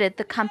 Shim visited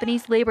the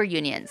company's labor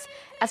unions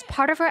as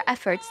part of her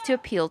efforts to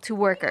appeal to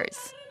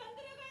workers.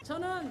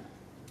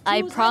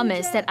 I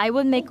promised that I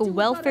would make a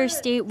welfare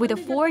state with a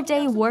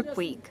 4-day work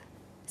week.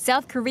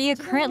 South Korea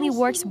currently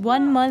works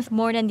 1 month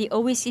more than the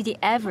OECD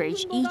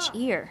average each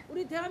year.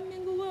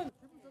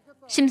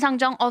 Shim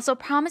Sang-jong also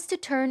promised to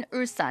turn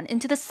Ulsan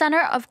into the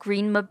center of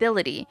green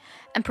mobility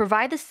and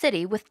provide the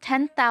city with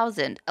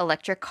 10,000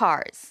 electric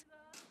cars.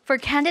 For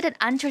candidate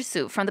An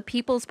Chol-soo from the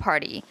People's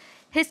Party,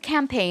 his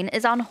campaign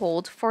is on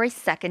hold for a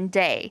second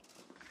day.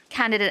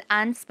 Candidate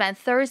An spent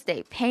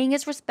Thursday paying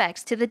his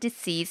respects to the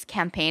deceased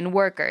campaign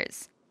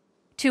workers.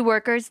 2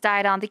 workers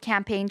died on the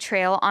campaign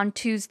trail on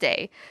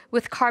Tuesday,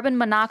 with carbon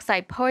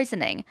monoxide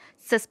poisoning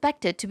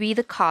suspected to be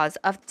the cause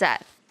of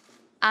death.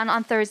 An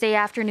on Thursday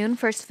afternoon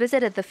first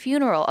visited the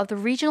funeral of the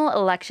regional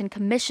election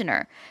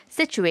commissioner,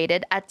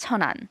 situated at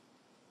Cheonan.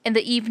 In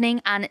the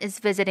evening, An is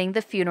visiting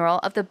the funeral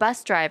of the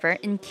bus driver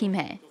in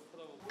Kimhae.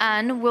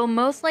 An will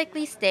most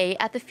likely stay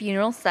at the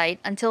funeral site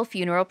until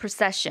funeral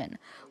procession,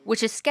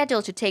 which is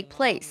scheduled to take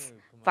place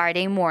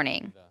Friday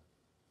morning.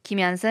 Kim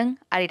Hyun-sung,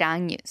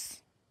 Arirang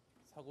News.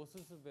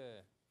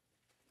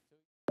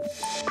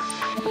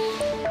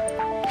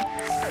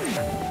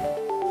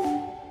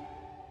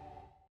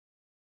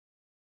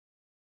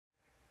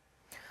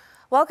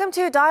 Welcome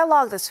to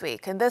Dialogue this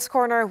week. In this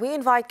corner, we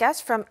invite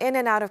guests from in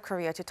and out of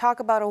Korea to talk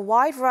about a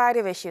wide variety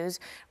of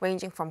issues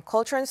ranging from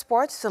culture and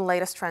sports to the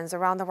latest trends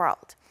around the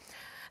world.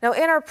 Now,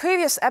 in our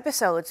previous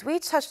episodes, we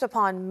touched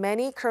upon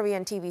many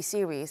Korean TV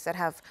series that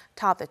have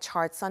topped the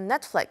charts on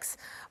Netflix.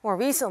 More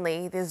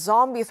recently, the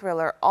zombie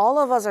thriller All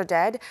of Us Are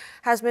Dead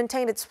has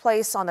maintained its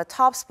place on the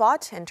top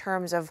spot in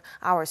terms of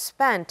hours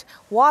spent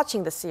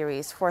watching the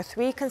series for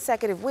 3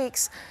 consecutive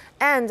weeks,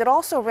 and it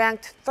also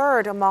ranked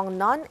 3rd among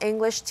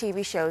non-English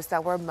TV shows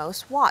that were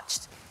most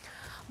watched.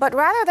 But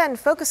rather than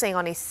focusing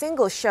on a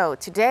single show,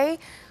 today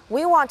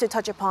we want to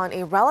touch upon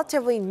a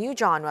relatively new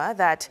genre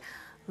that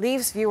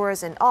leaves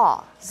viewers in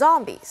awe: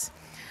 zombies.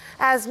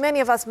 As many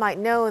of us might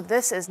know,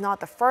 this is not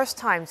the first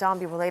time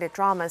zombie-related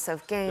dramas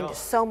have gained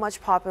so much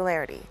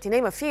popularity. To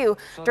name a few,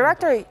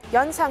 director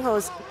Yoon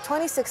Sang-ho's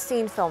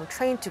 2016 film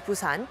Train to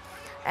Busan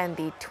and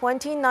the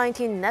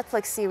 2019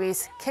 Netflix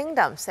series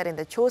Kingdom, set in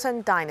the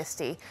Joseon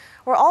Dynasty,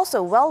 were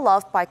also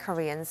well-loved by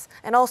Koreans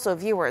and also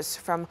viewers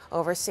from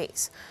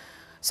overseas.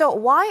 So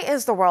why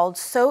is the world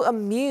so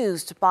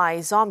amused by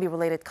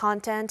zombie-related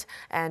content,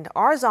 and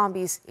are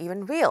zombies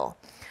even real?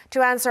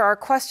 To answer our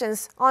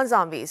questions on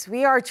zombies,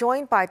 we are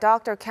joined by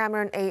Dr.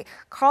 Cameron A.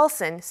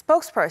 Carlson,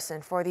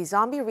 spokesperson for the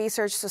Zombie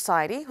Research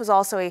Society, who's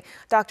also a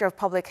doctor of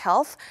public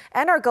health,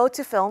 and our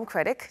go-to film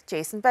critic,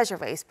 Jason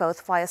Bejervaise,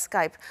 both via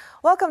Skype.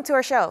 Welcome to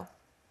our show.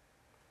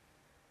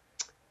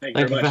 Thank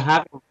you for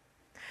having me.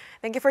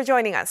 Thank you for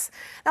joining us.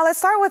 Now let's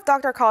start with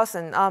Dr.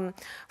 Carlson.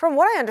 From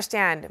what I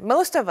understand,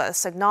 most of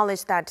us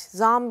acknowledge that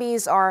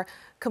zombies are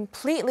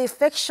completely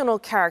fictional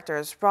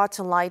characters brought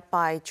to light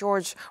by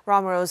George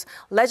Romero's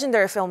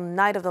legendary film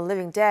Night of the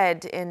Living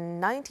Dead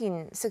in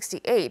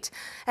 1968.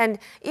 And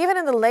even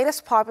in the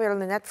latest popular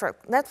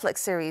Netflix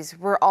series,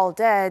 We're All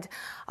Dead,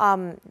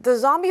 the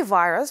zombie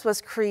virus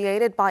was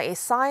created by a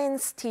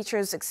science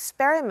teacher's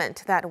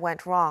experiment that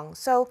went wrong.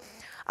 So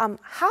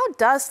how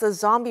does the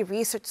Zombie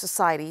Research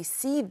Society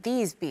see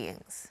these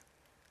beings?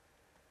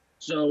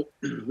 So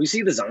we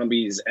see the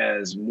zombies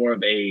as more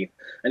of an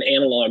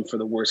analog for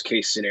the worst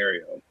case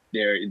scenario.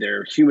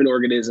 They're human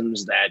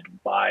organisms that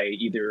by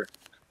either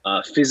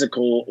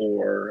physical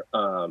or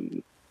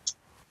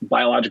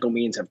biological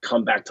means have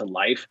come back to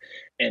life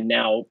and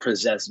now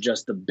possess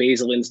just the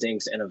basal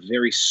instincts and a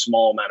very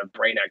small amount of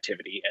brain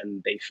activity.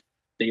 And they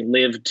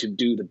live to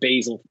do the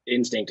basal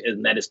instinct,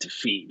 and that is to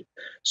feed.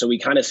 So we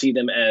kind of see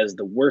them as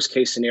the worst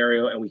case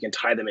scenario, and we can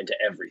tie them into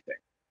everything.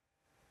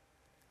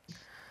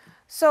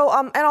 So,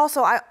 and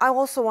also, I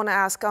also want to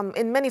ask,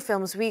 in many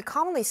films, we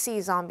commonly see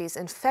zombies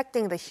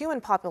infecting the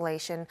human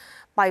population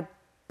by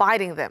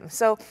biting them.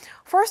 So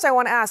first, I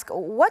want to ask,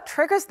 what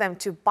triggers them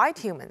to bite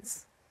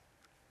humans?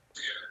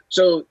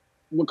 So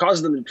what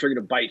causes them to trigger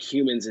to bite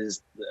humans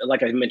is,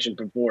 like I mentioned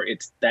before,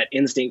 it's that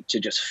instinct to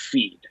just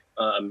feed.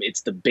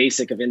 It's the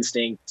basic of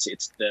instincts.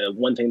 It's the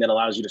one thing that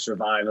allows you to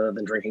survive other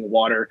than drinking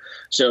water.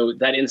 So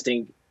that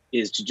instinct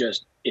is to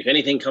just, if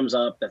anything comes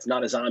up that's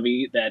not a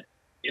zombie, that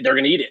they're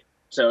going to eat it.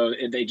 So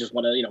they just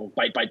want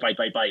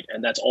to, bite,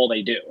 and that's all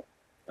they do.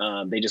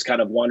 They just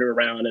kind of wander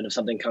around, and if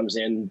something comes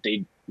in,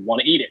 they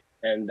want to eat it,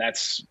 and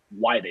that's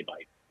why they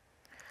bite.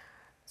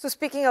 So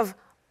speaking of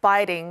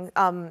biting,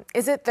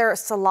 is it their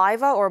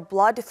saliva or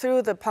blood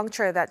through the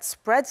puncture that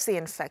spreads the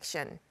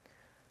infection?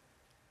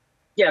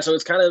 Yeah, so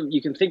it's kind of,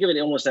 you can think of it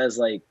almost as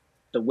like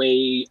the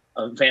way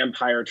a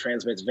vampire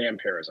transmits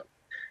vampirism.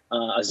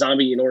 A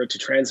zombie, in order to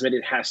transmit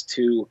it, has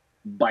to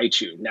bite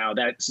you. Now,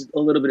 that's a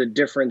little bit of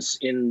difference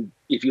in,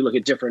 if you look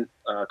at different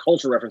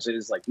cultural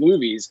references like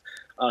movies,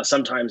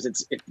 sometimes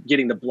it's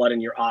getting the blood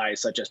in your eyes,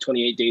 such as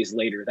 28 Days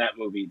Later, that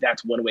movie.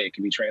 That's one way it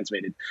can be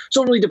transmitted.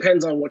 So it really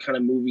depends on what kind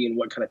of movie and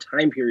what kind of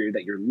time period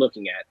that you're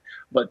looking at.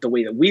 But the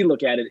way that we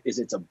look at it is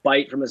it's a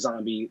bite from a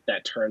zombie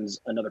that turns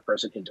another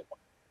person into one.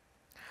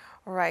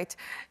 All right.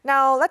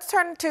 Now let's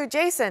turn to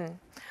Jason.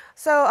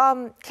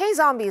 So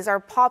K-zombies are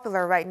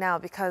popular right now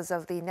because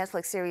of the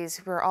Netflix series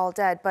We're All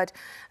Dead. But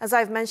as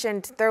I've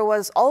mentioned, there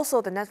was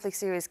also the Netflix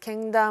series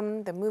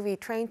Kingdom, the movie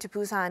Train to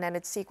Busan, and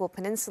its sequel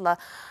Peninsula.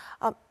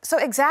 So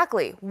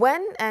exactly,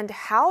 when and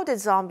how did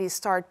zombies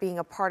start being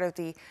a part of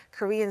the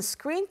Korean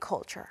screen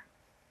culture?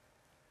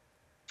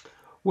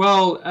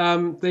 Well,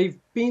 they've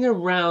been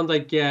around, I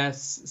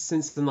guess,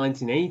 since the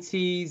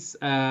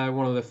 1980s.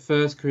 One of the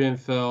first Korean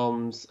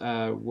films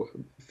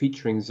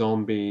featuring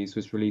zombies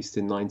was released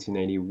in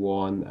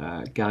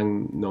 1981,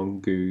 Gang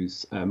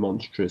Nong-goo's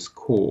Monstrous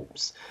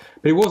Corpse.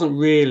 But it wasn't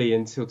really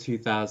until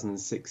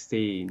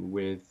 2016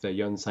 with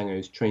Yoon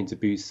Sang-ho's Train to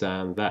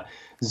Busan that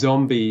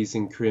zombies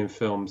in Korean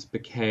films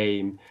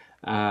became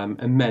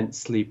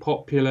immensely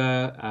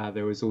popular.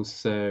 There was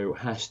also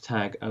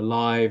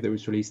 #Alive that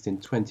was released in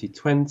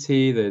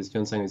 2020. There's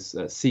Yeon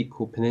Sang-ho's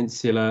sequel,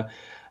 Peninsula,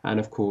 and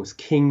of course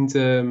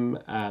Kingdom.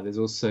 There's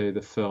also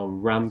the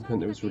film Rampant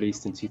that was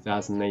released in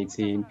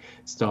 2018,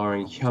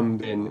 starring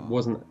Hyun-bin. It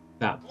wasn't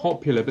that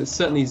popular, but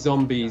certainly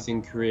zombies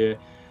in Korea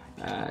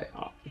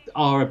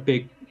are a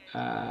big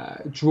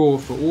draw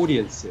for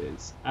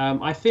audiences.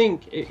 I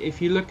think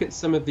if you look at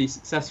some of the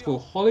successful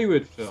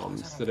Hollywood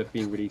films that have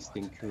been released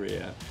in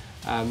Korea,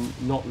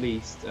 not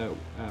least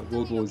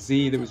World War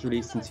Z that was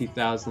released in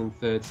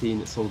 2013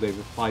 that sold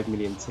over 5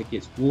 million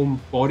tickets.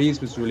 Warm Bodies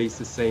was released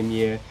the same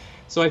year.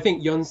 So I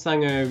think Yeon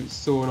Sang-ho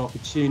saw an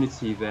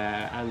opportunity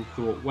there and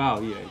thought,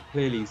 well, you know,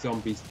 clearly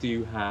zombies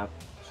do have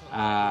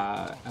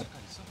a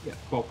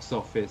box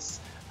office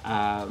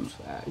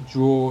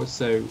draw,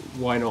 so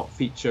why not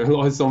feature a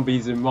lot of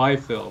zombies in my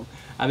film?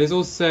 There's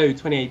also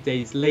 28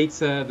 Days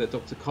Later that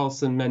Dr.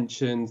 Carlson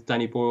mentioned.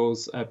 Danny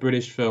Boyle's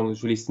British film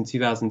was released in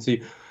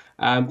 2002.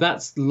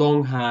 That's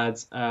long had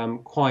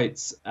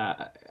quite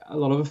a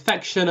lot of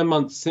affection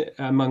amongst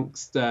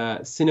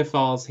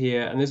cinephiles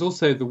here, and there's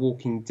also the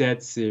Walking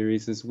Dead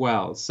series as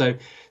well. So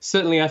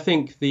certainly I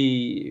think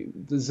the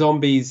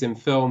zombies in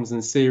films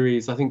and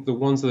series, I think the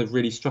ones that have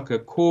really struck a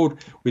chord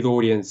with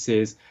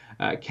audiences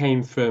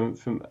came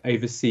from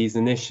overseas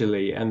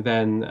initially, and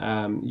then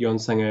Yeon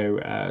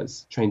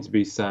Sang-ho's Train to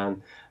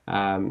Busan,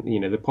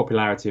 the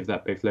popularity of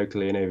that both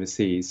locally and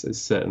overseas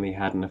has certainly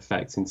had an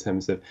effect in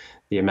terms of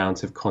the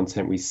amount of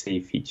content we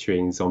see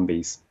featuring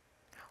zombies.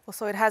 Well,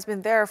 so it has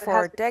been there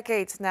for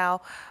decades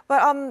now.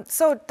 But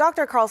so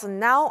Dr. Carlson,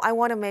 now I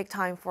want to make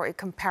time for a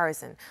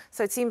comparison.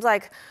 So it seems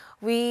like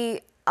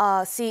we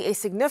see a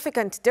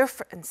significant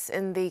difference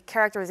in the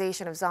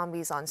characterization of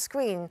zombies on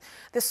screen.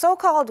 The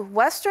so-called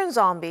Western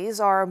zombies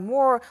are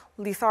more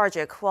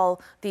lethargic,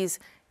 while these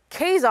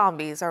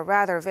K-zombies are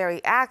rather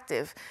very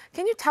active.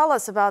 Can you tell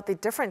us about the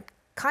different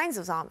kinds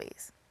of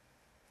zombies?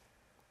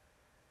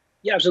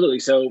 Yeah, absolutely.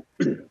 So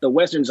the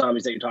Western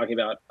zombies that you're talking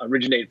about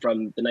originate from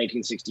the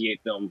 1968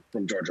 film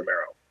from George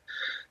Romero.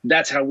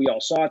 That's how we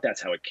all saw it.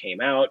 That's how it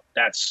came out.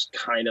 That's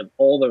kind of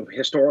all the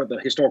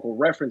historical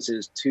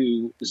references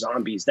to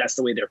zombies. That's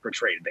the way they're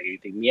portrayed.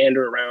 They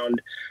meander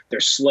around. They're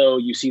slow.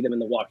 You see them in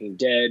The Walking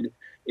Dead.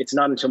 It's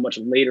not until much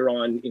later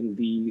on in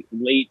the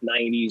late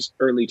 90s,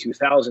 early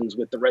 2000s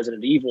with the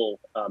Resident Evil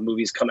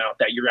movies come out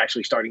that you're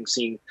actually starting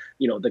seeing,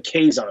 the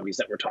K zombies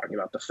that we're talking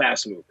about, the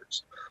fast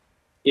movers.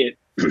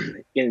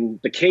 In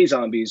the K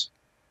zombies,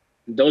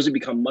 those have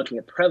become much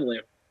more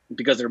prevalent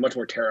because they're much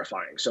more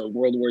terrifying. So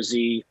World War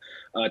Z,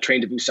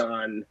 Train to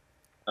Busan,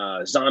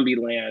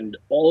 Zombieland,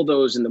 all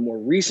those in the more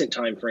recent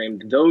time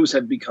frame, those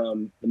have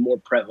become the more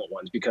prevalent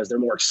ones because they're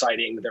more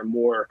exciting, they're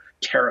more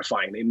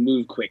terrifying, they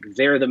move quick,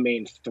 they're the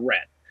main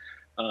threat.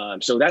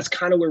 So that's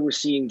kind of where we're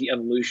seeing the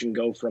evolution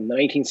go from the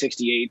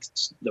 1968,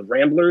 the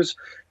Ramblers,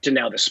 to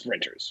now the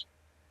Sprinters.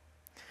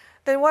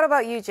 Then what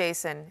about you,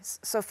 Jason?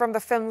 So from the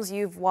films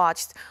you've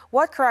watched,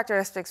 what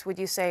characteristics would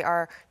you say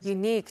are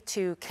unique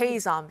to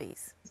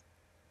K-zombies?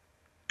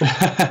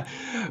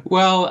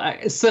 Well,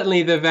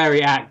 certainly they're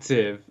very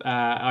active.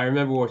 I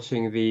remember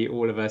watching the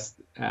All of Us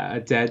Are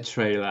Dead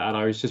trailer, and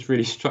I was just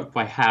really struck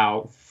by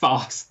how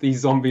fast these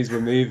zombies were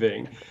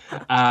moving.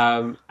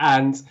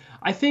 And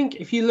I think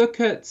if you look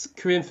at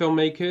Korean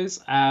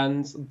filmmakers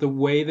and the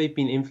way they've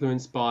been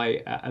influenced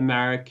by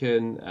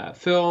American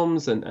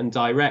films and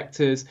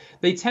directors,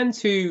 they tend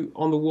to,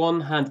 on the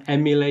one hand,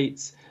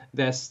 emulate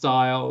their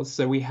style.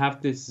 So we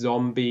have this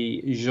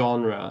zombie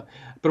genre.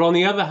 But on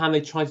the other hand,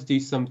 they try to do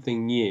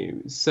something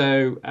new.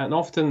 So, and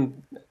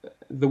often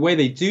the way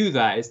they do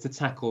that is to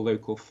tackle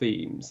local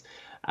themes.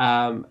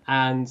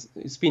 And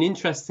it's been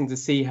interesting to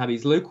see how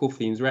these local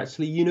themes are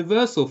actually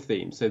universal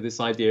themes. So this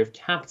idea of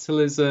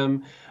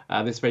capitalism,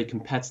 this very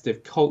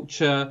competitive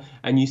culture,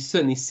 and you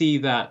certainly see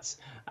that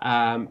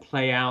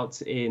play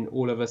out in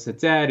All of Us Are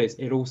Dead.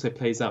 It also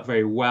plays out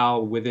very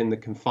well within the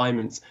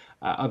confinements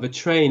of a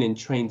train in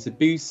Train to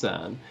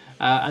Busan.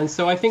 And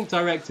so I think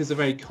directors are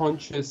very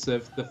conscious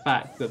of the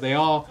fact that they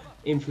are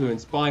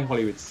influenced by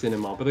Hollywood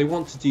cinema, but they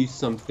want to do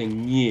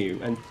something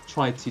new and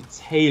try to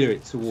tailor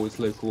it towards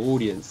local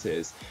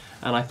audiences.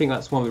 And I think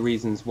that's one of the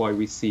reasons why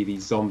we see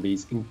these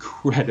zombies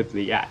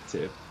incredibly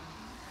active.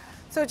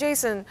 So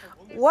Jason,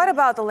 what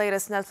about the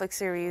latest Netflix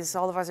series,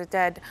 All of Us Are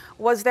Dead?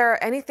 Was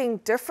there anything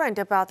different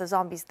about the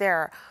zombies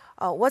there?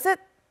 Was it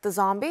the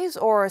zombies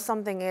or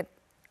something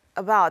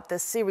about the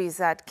series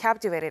that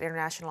captivated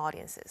international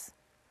audiences?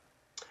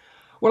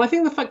 Well, I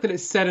think the fact that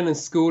it's set in a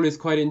school is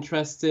quite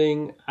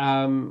interesting.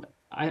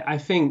 I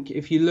think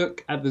if you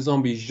look at the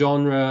zombie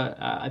genre,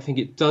 I think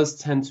it does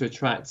tend to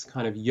attract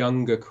kind of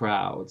younger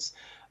crowds.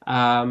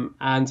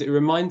 And it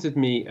reminded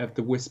me of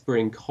the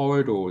Whispering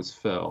Corridors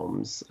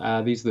films.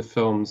 These are the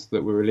films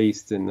that were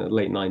released in the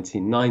late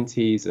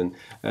 1990s and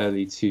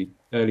early to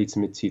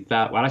mid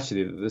 2000s. Well,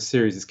 actually, the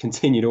series has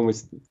continued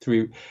almost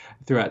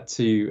throughout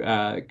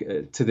to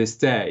this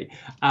day.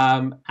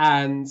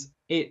 And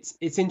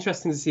it's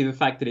interesting to see the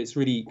fact that it's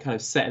really kind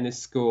of set in this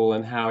school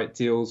and how it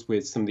deals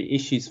with some of the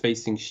issues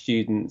facing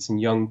students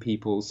and young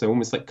people. So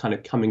almost like kind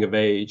of coming of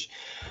age.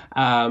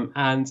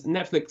 And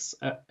Netflix,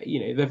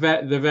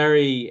 they're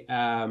very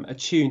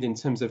attuned in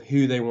terms of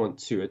who they want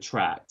to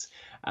attract.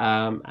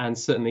 And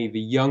certainly the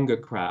younger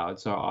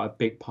crowds are a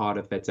big part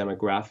of their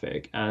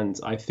demographic. And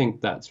I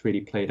think that's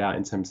really played out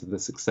in terms of the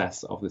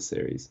success of the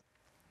series.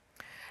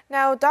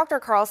 Now,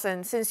 Dr.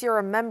 Carlson, since you're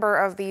a member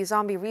of the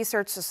Zombie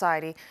Research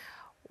Society,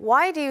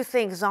 why do you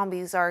think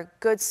zombies are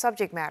good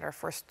subject matter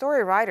for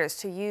story writers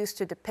to use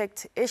to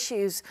depict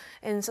issues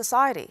in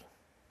society?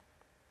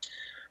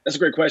 That's a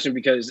great question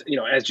because,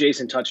 as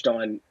Jason touched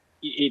on,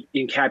 it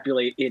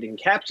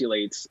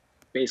encapsulates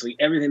basically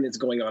everything that's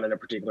going on in a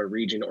particular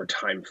region or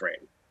time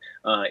frame.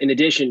 In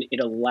addition, it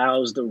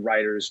allows the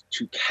writers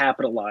to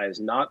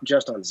capitalize not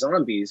just on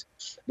zombies,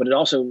 but it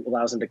also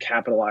allows them to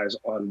capitalize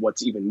on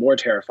what's even more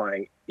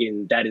terrifying,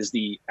 that is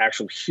the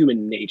actual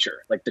human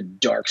nature, like the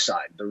dark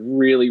side, the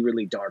really,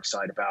 really dark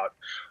side about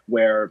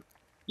where,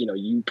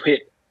 you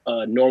pit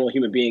a normal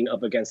human being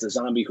up against a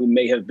zombie who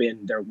may have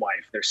been their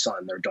wife, their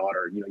son, their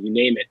daughter, you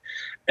name it,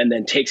 and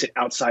then takes it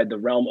outside the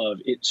realm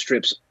of it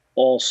strips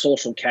all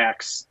social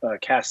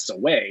castes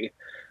away.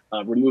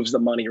 Removes the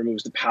money,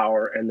 removes the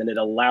power, and then it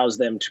allows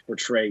them to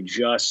portray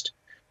just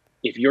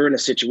if you're in a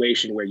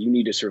situation where you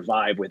need to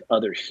survive with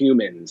other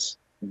humans,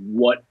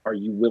 what are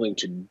you willing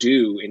to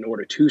do in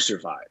order to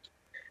survive?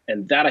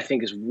 And that, I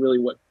think, is really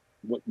what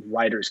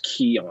writers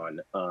key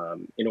on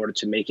in order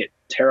to make it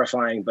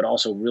terrifying, but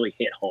also really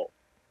hit home.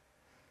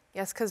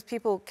 Yes, because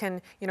people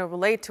can,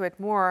 relate to it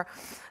more.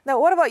 Now,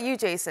 what about you,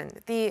 Jason?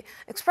 The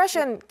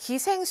expression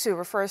기생수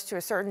refers to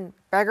a certain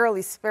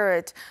beggarly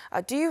spirit.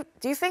 Do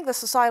you think the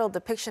societal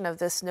depiction of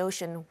this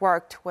notion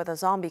worked with a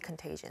zombie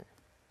contagion?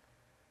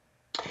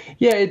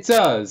 Yeah, it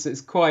does.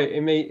 It's quite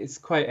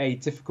a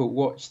difficult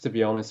watch, to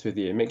be honest with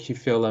you. It makes you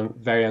feel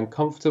very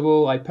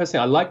uncomfortable. I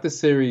like the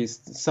series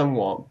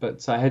somewhat,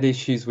 but I had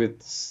issues with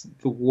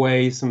the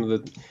way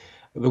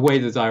the way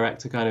the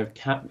director kind of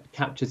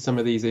captured some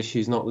of these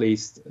issues, not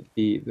least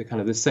the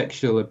kind of the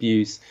sexual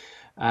abuse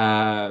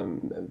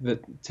that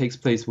takes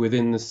place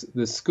within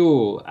the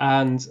school.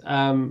 And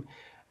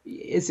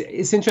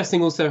it's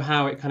interesting also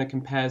how it kind of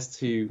compares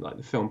to like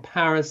the film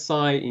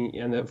Parasite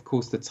and of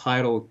course the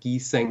title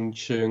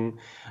기생충.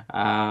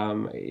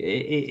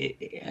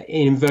 It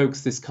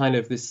invokes this kind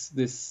of this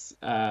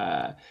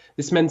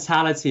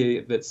mentality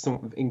that's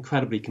sort of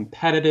incredibly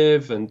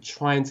competitive and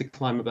trying to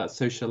climb up that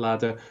social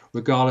ladder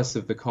regardless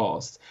of the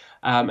cost.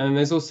 And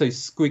there's also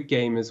Squid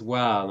Game as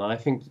well. And I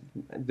think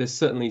there's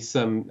certainly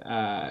some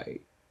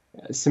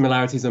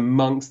similarities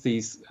amongst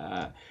these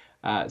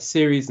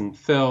series and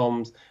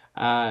films.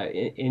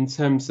 In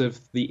terms of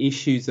the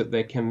issues that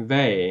they're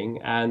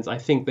conveying, and I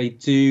think they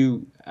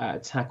do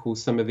tackle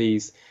some of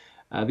these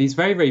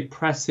very, very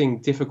pressing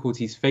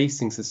difficulties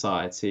facing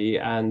society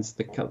and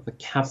the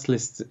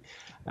capitalist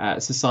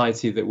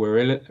society that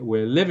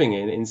we're living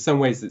in some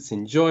ways it's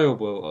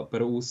enjoyable,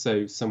 but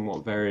also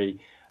somewhat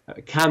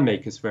can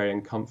make us very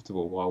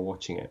uncomfortable while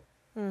watching it.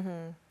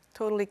 Mm-hmm.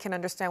 Totally can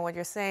understand what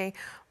you're saying.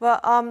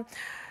 Well,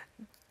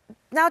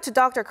 now to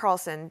Dr.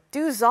 Carlson,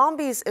 do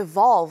zombies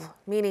evolve?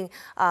 Meaning,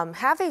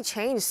 have they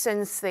changed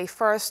since they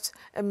first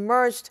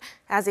emerged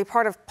as a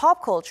part of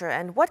pop culture?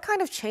 And what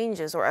kind of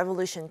changes or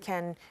evolution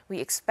can we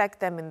expect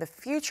them in the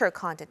future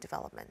content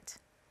development?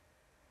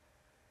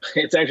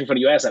 It's actually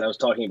funny you asked that. I was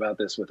talking about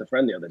this with a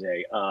friend the other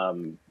day.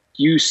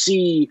 You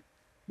see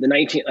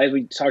as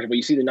we talked about,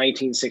 you see the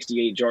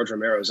 1968 George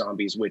Romero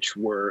zombies, which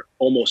were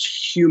almost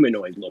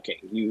humanoid looking.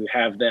 You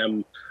have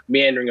them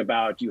meandering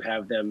about, you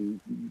have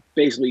them,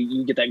 basically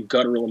you get that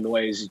guttural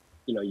noise,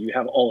 you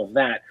have all of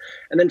that.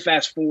 And then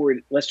fast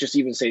forward, let's just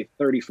even say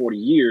 30, 40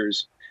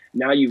 years,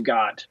 now you've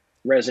got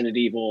Resident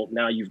Evil,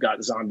 now you've got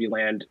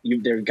Zombieland,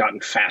 they've gotten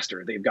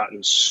faster, they've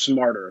gotten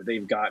smarter,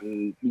 they've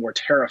gotten more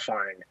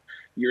terrifying.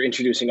 You're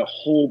introducing a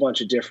whole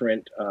bunch of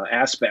different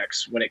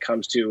aspects when it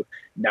comes to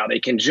now they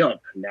can jump,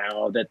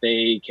 now that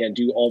they can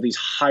do all these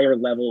higher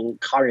level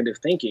cognitive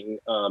thinking,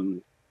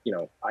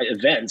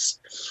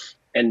 events.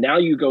 And now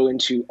you go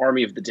into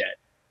Army of the Dead.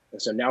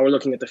 And so now we're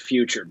looking at the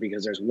future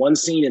because there's one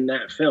scene in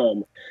that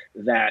film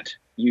that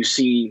you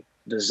see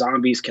the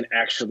zombies can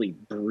actually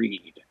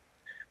breed.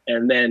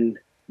 And then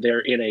they're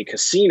in a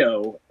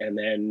casino and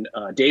then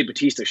Dave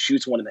Bautista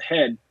shoots one in the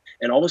head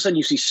and all of a sudden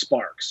you see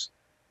sparks.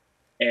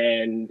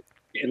 And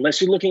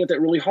unless you're looking at that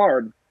really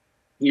hard,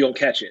 you don't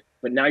catch it.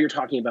 But now you're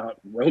talking about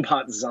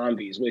robot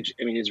zombies, which,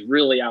 is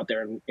really out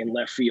there in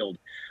left field.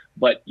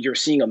 But you're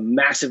seeing a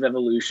massive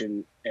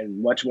evolution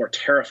and much more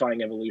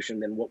terrifying evolution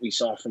than what we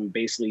saw from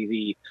basically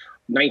the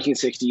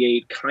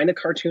 1968 kind of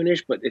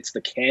cartoonish, but it's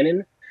the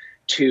canon,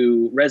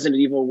 to Resident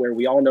Evil, where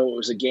we all know it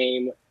was a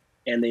game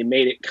and they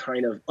made it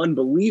kind of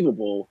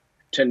unbelievable,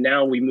 to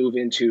now we move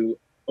into,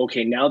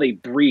 okay, now they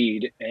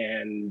breed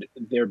and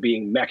they're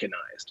being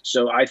mechanized.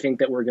 So I think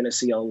that we're going to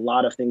see a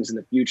lot of things in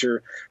the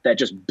future that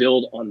just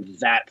build on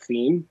that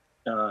theme.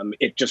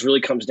 It just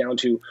really comes down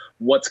to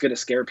what's going to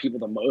scare people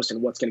the most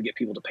and what's going to get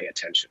people to pay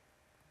attention.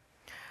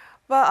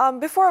 But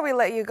before we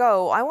let you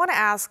go, I want to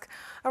ask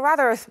a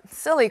rather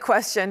silly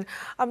question.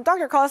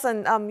 Dr.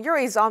 Carlson, you're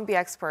a zombie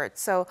expert.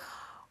 So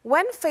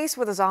when faced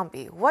with a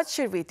zombie, what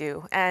should we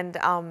do? And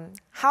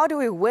how do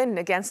we win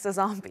against a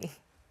zombie?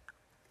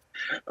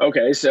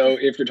 Okay, so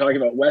if you're talking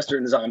about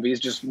Western zombies,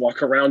 just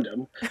walk around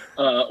them,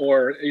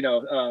 or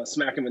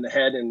smack them in the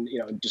head and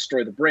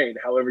destroy the brain.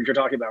 However, if you're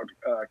talking about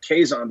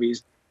K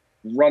zombies,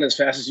 run as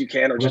fast as you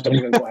can, or just don't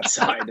even go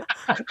outside.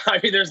 I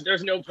mean,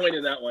 there's no point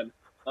in that one.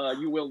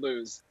 You will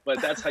lose.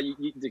 But that's how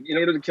in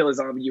order to kill a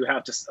zombie, you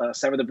have to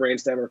sever the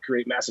brainstem or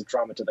create massive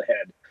trauma to the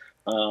head.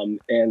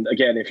 And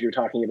again, if you're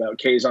talking about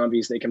K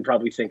zombies, they can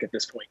probably think at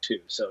this point too.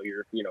 So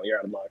you're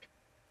out of luck.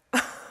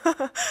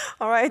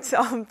 All right.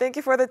 Thank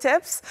you for the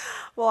tips.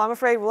 Well, I'm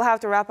afraid we'll have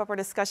to wrap up our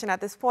discussion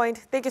at this point.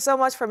 Thank you so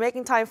much for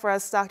making time for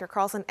us, Dr.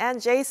 Carlson and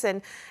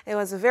Jason. It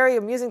was a very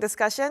amusing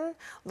discussion.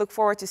 Look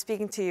forward to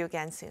speaking to you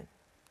again soon.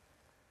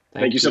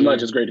 Thank you so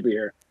much. It's great to be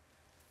here.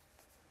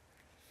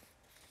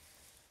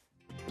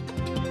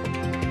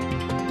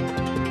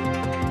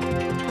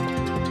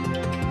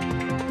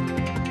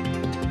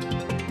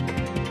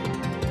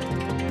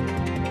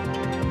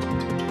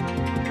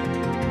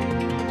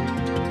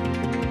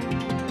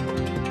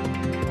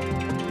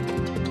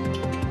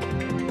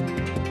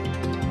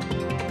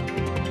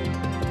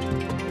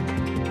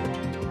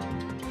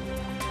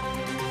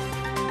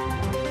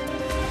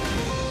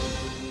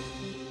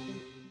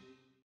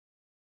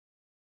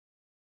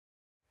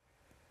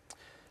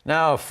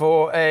 Now,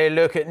 for a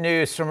look at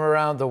news from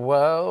around the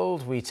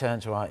world, we turn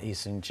to our Lee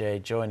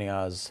Jae-myung joining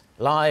us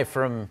live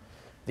from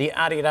the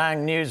Arirang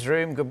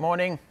newsroom. Good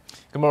morning.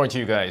 Good morning to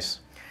you guys.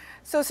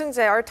 So,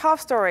 Jae, our top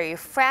story,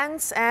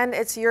 France and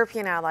its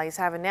European allies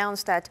have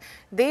announced that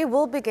they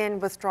will begin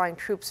withdrawing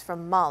troops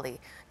from Mali.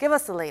 Give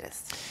us the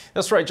latest.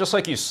 That's right. Just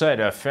like you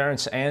said,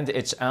 France and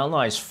its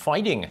allies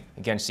fighting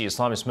against the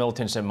Islamist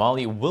militants in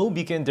Mali will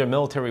begin their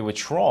military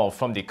withdrawal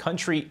from the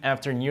country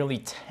after nearly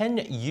 10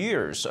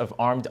 years of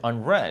armed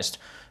unrest.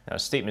 Now, a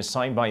statement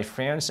signed by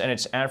France and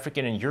its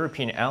African and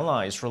European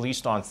allies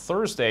released on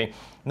Thursday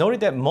noted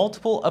that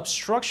multiple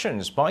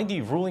obstructions by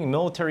the ruling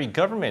military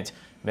government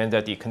meant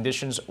that the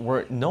conditions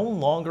were no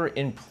longer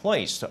in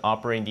place to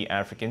operate in the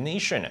African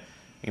nation.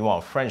 Meanwhile,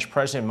 French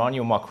President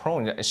Emmanuel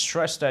Macron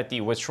stressed that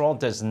the withdrawal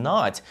does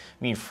not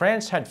mean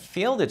France had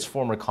failed its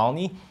former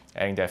colony,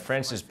 adding that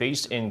France's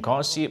base in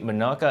Gauzy,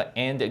 Menaka,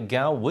 and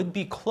Gao would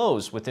be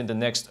closed within the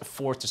next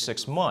 4 to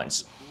 6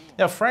 months.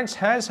 Now, France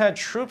has had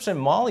troops in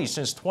Mali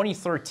since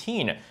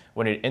 2013,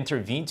 when it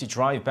intervened to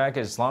drive back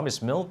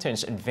Islamist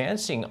militants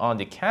advancing on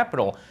the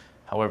capital.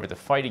 However, the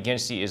fight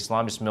against the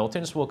Islamist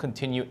militants will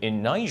continue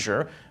in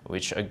Niger,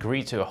 which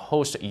agreed to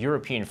host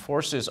European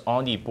forces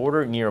on the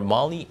border near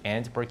Mali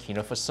and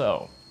Burkina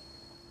Faso.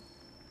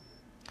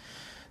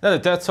 Now, the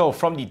death toll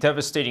from the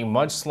devastating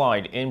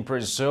mudslide in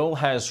Brazil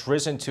has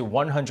risen to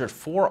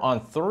 104 on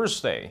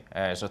Thursday,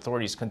 as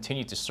authorities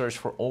continue to search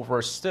for over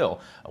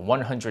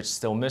 100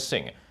 still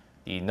missing.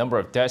 The number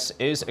of deaths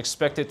is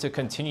expected to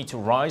continue to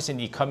rise in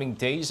the coming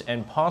days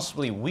and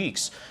possibly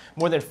weeks.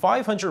 More than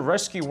 500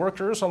 rescue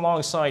workers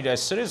alongside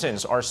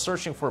citizens are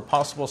searching for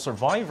possible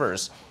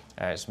survivors,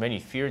 as many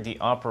fear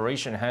the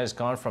operation has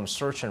gone from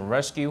search and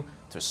rescue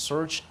to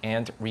search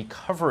and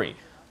recovery.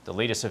 The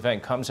latest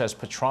event comes as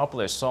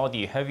Petropolis saw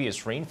the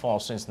heaviest rainfall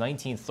since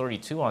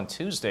 1932 on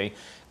Tuesday,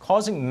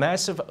 causing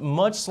massive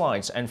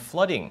mudslides and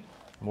flooding.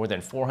 More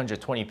than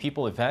 420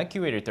 people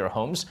evacuated their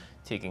homes,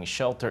 taking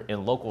shelter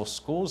in local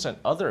schools and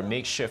other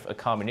makeshift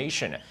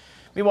accommodation.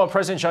 Meanwhile,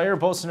 President Jair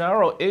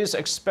Bolsonaro is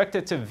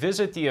expected to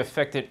visit the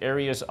affected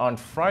areas on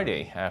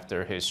Friday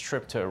after his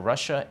trip to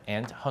Russia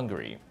and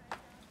Hungary.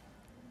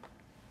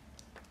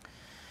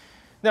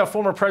 Now,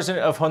 former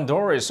president of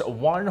Honduras,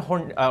 Juan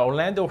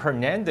Orlando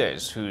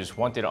Hernandez, who's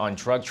wanted on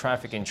drug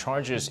trafficking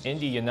charges in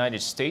the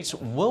United States,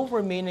 will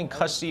remain in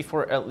custody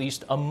for at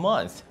least a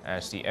month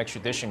as the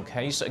extradition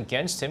case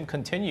against him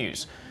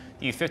continues.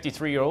 The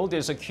 53-year-old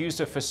is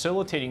accused of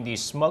facilitating the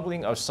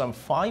smuggling of some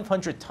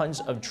 500 tons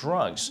of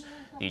drugs.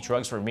 The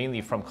drugs were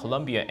mainly from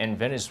Colombia and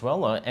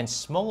Venezuela and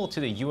smuggled to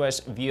the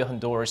U.S. via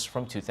Honduras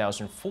from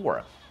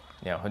 2004.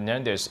 Now,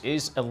 Hernandez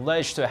is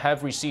alleged to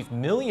have received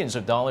millions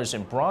of dollars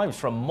in bribes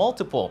from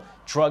multiple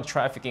drug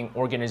trafficking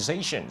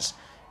organizations.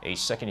 A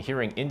second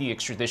hearing in the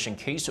extradition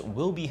case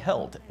will be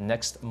held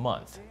next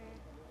month.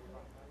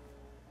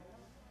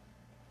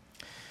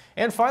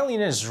 And finally,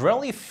 an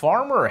Israeli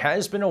farmer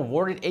has been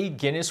awarded a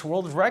Guinness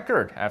World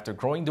Record after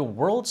growing the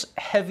world's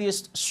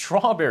heaviest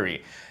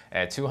strawberry.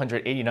 At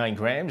 289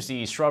 grams,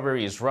 the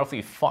strawberry is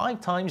roughly 5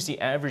 times the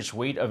average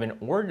weight of an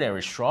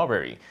ordinary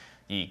strawberry.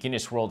 The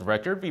Guinness World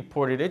Record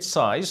reported its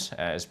size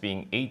as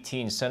being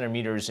 18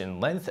 centimeters in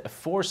length,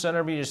 4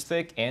 centimeters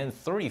thick, and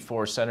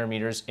 34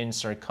 centimeters in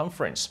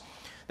circumference.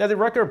 Now, the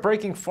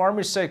record-breaking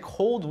farmer said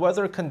cold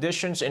weather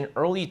conditions in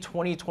early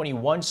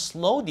 2021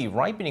 slowed the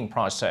ripening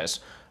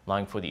process,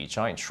 allowing for the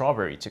giant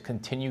strawberry to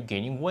continue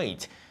gaining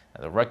weight.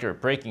 Now, the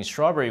record-breaking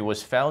strawberry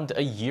was found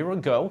a year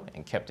ago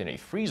and kept in a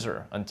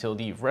freezer until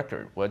the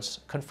record was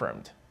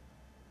confirmed.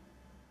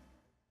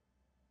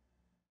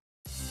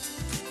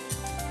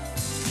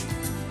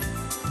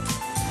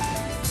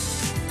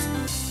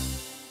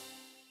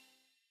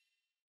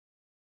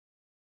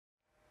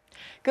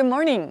 Good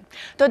morning.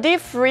 The deep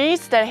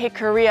freeze that hit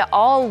Korea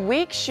all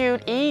week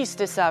should ease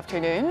this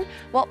afternoon.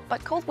 Well,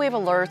 but cold wave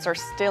alerts are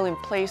still in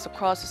place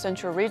across the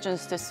central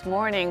regions this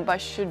morning, but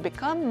should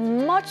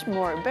become much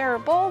more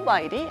bearable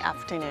by the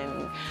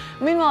afternoon.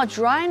 Meanwhile,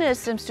 dryness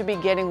seems to be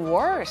getting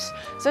worse.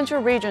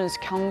 Central regions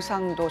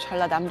Gyeongsangdo,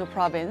 Jeollanam-do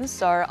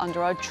province are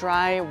under a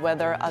dry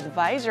weather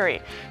advisory,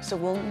 so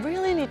we'll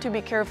really need to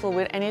be careful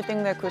with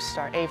anything that could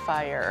start a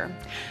fire.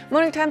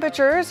 Morning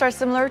temperatures are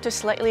similar to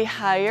slightly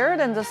higher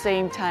than the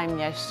same time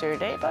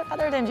yesterday, but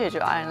other than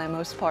Jeju Island,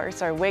 most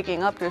parts are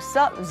waking up to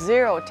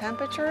sub-zero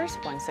temperatures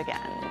once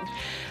again.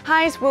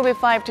 Highs will be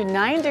 5 to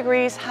 9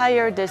 degrees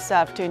higher this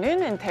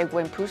afternoon, and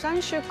Daegu and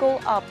Busan should go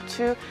up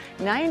to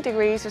 9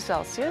 degrees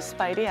Celsius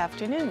by the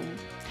afternoon.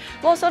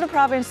 Most other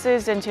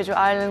provinces in Jeju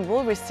Island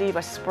will receive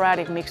a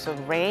sporadic mix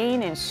of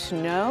rain and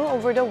snow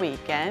over the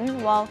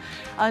weekend, while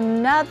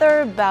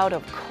another bout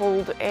of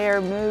cold air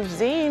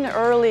moves in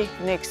early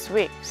next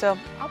week. So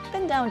up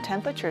and down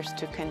temperatures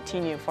to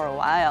continue for a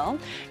while.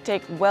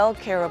 Take well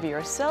care of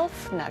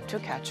yourself not to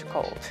catch a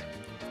cold.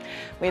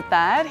 With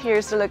that,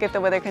 here's a look at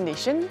the weather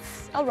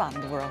conditions around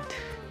the world.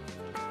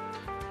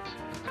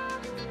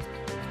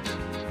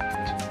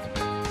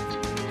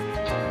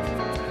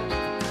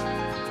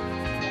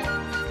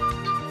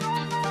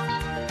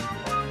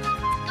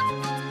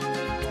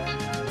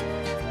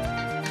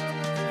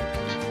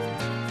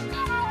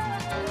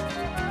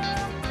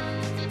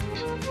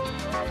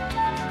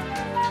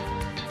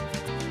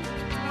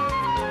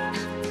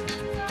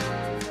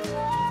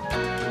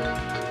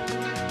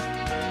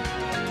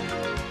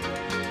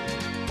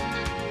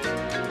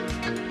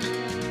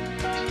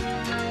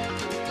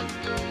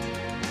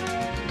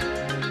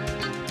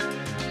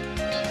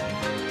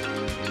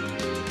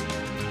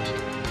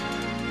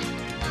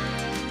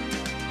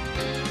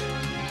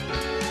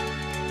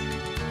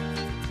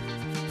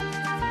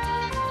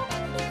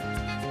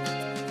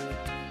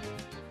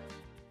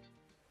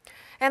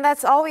 And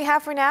that's all we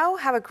have for now.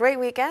 Have a great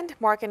weekend.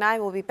 Mark and I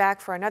will be back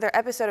for another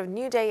episode of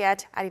New Day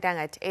at Arirang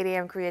at 8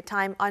 a.m. Korea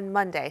time on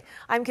Monday.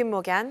 I'm Kim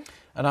Mo-gyan.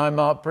 And I'm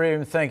Mark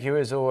Broom. Thank you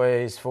as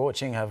always for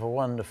watching. Have a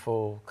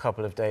wonderful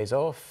couple of days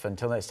off.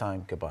 Until next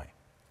time, goodbye.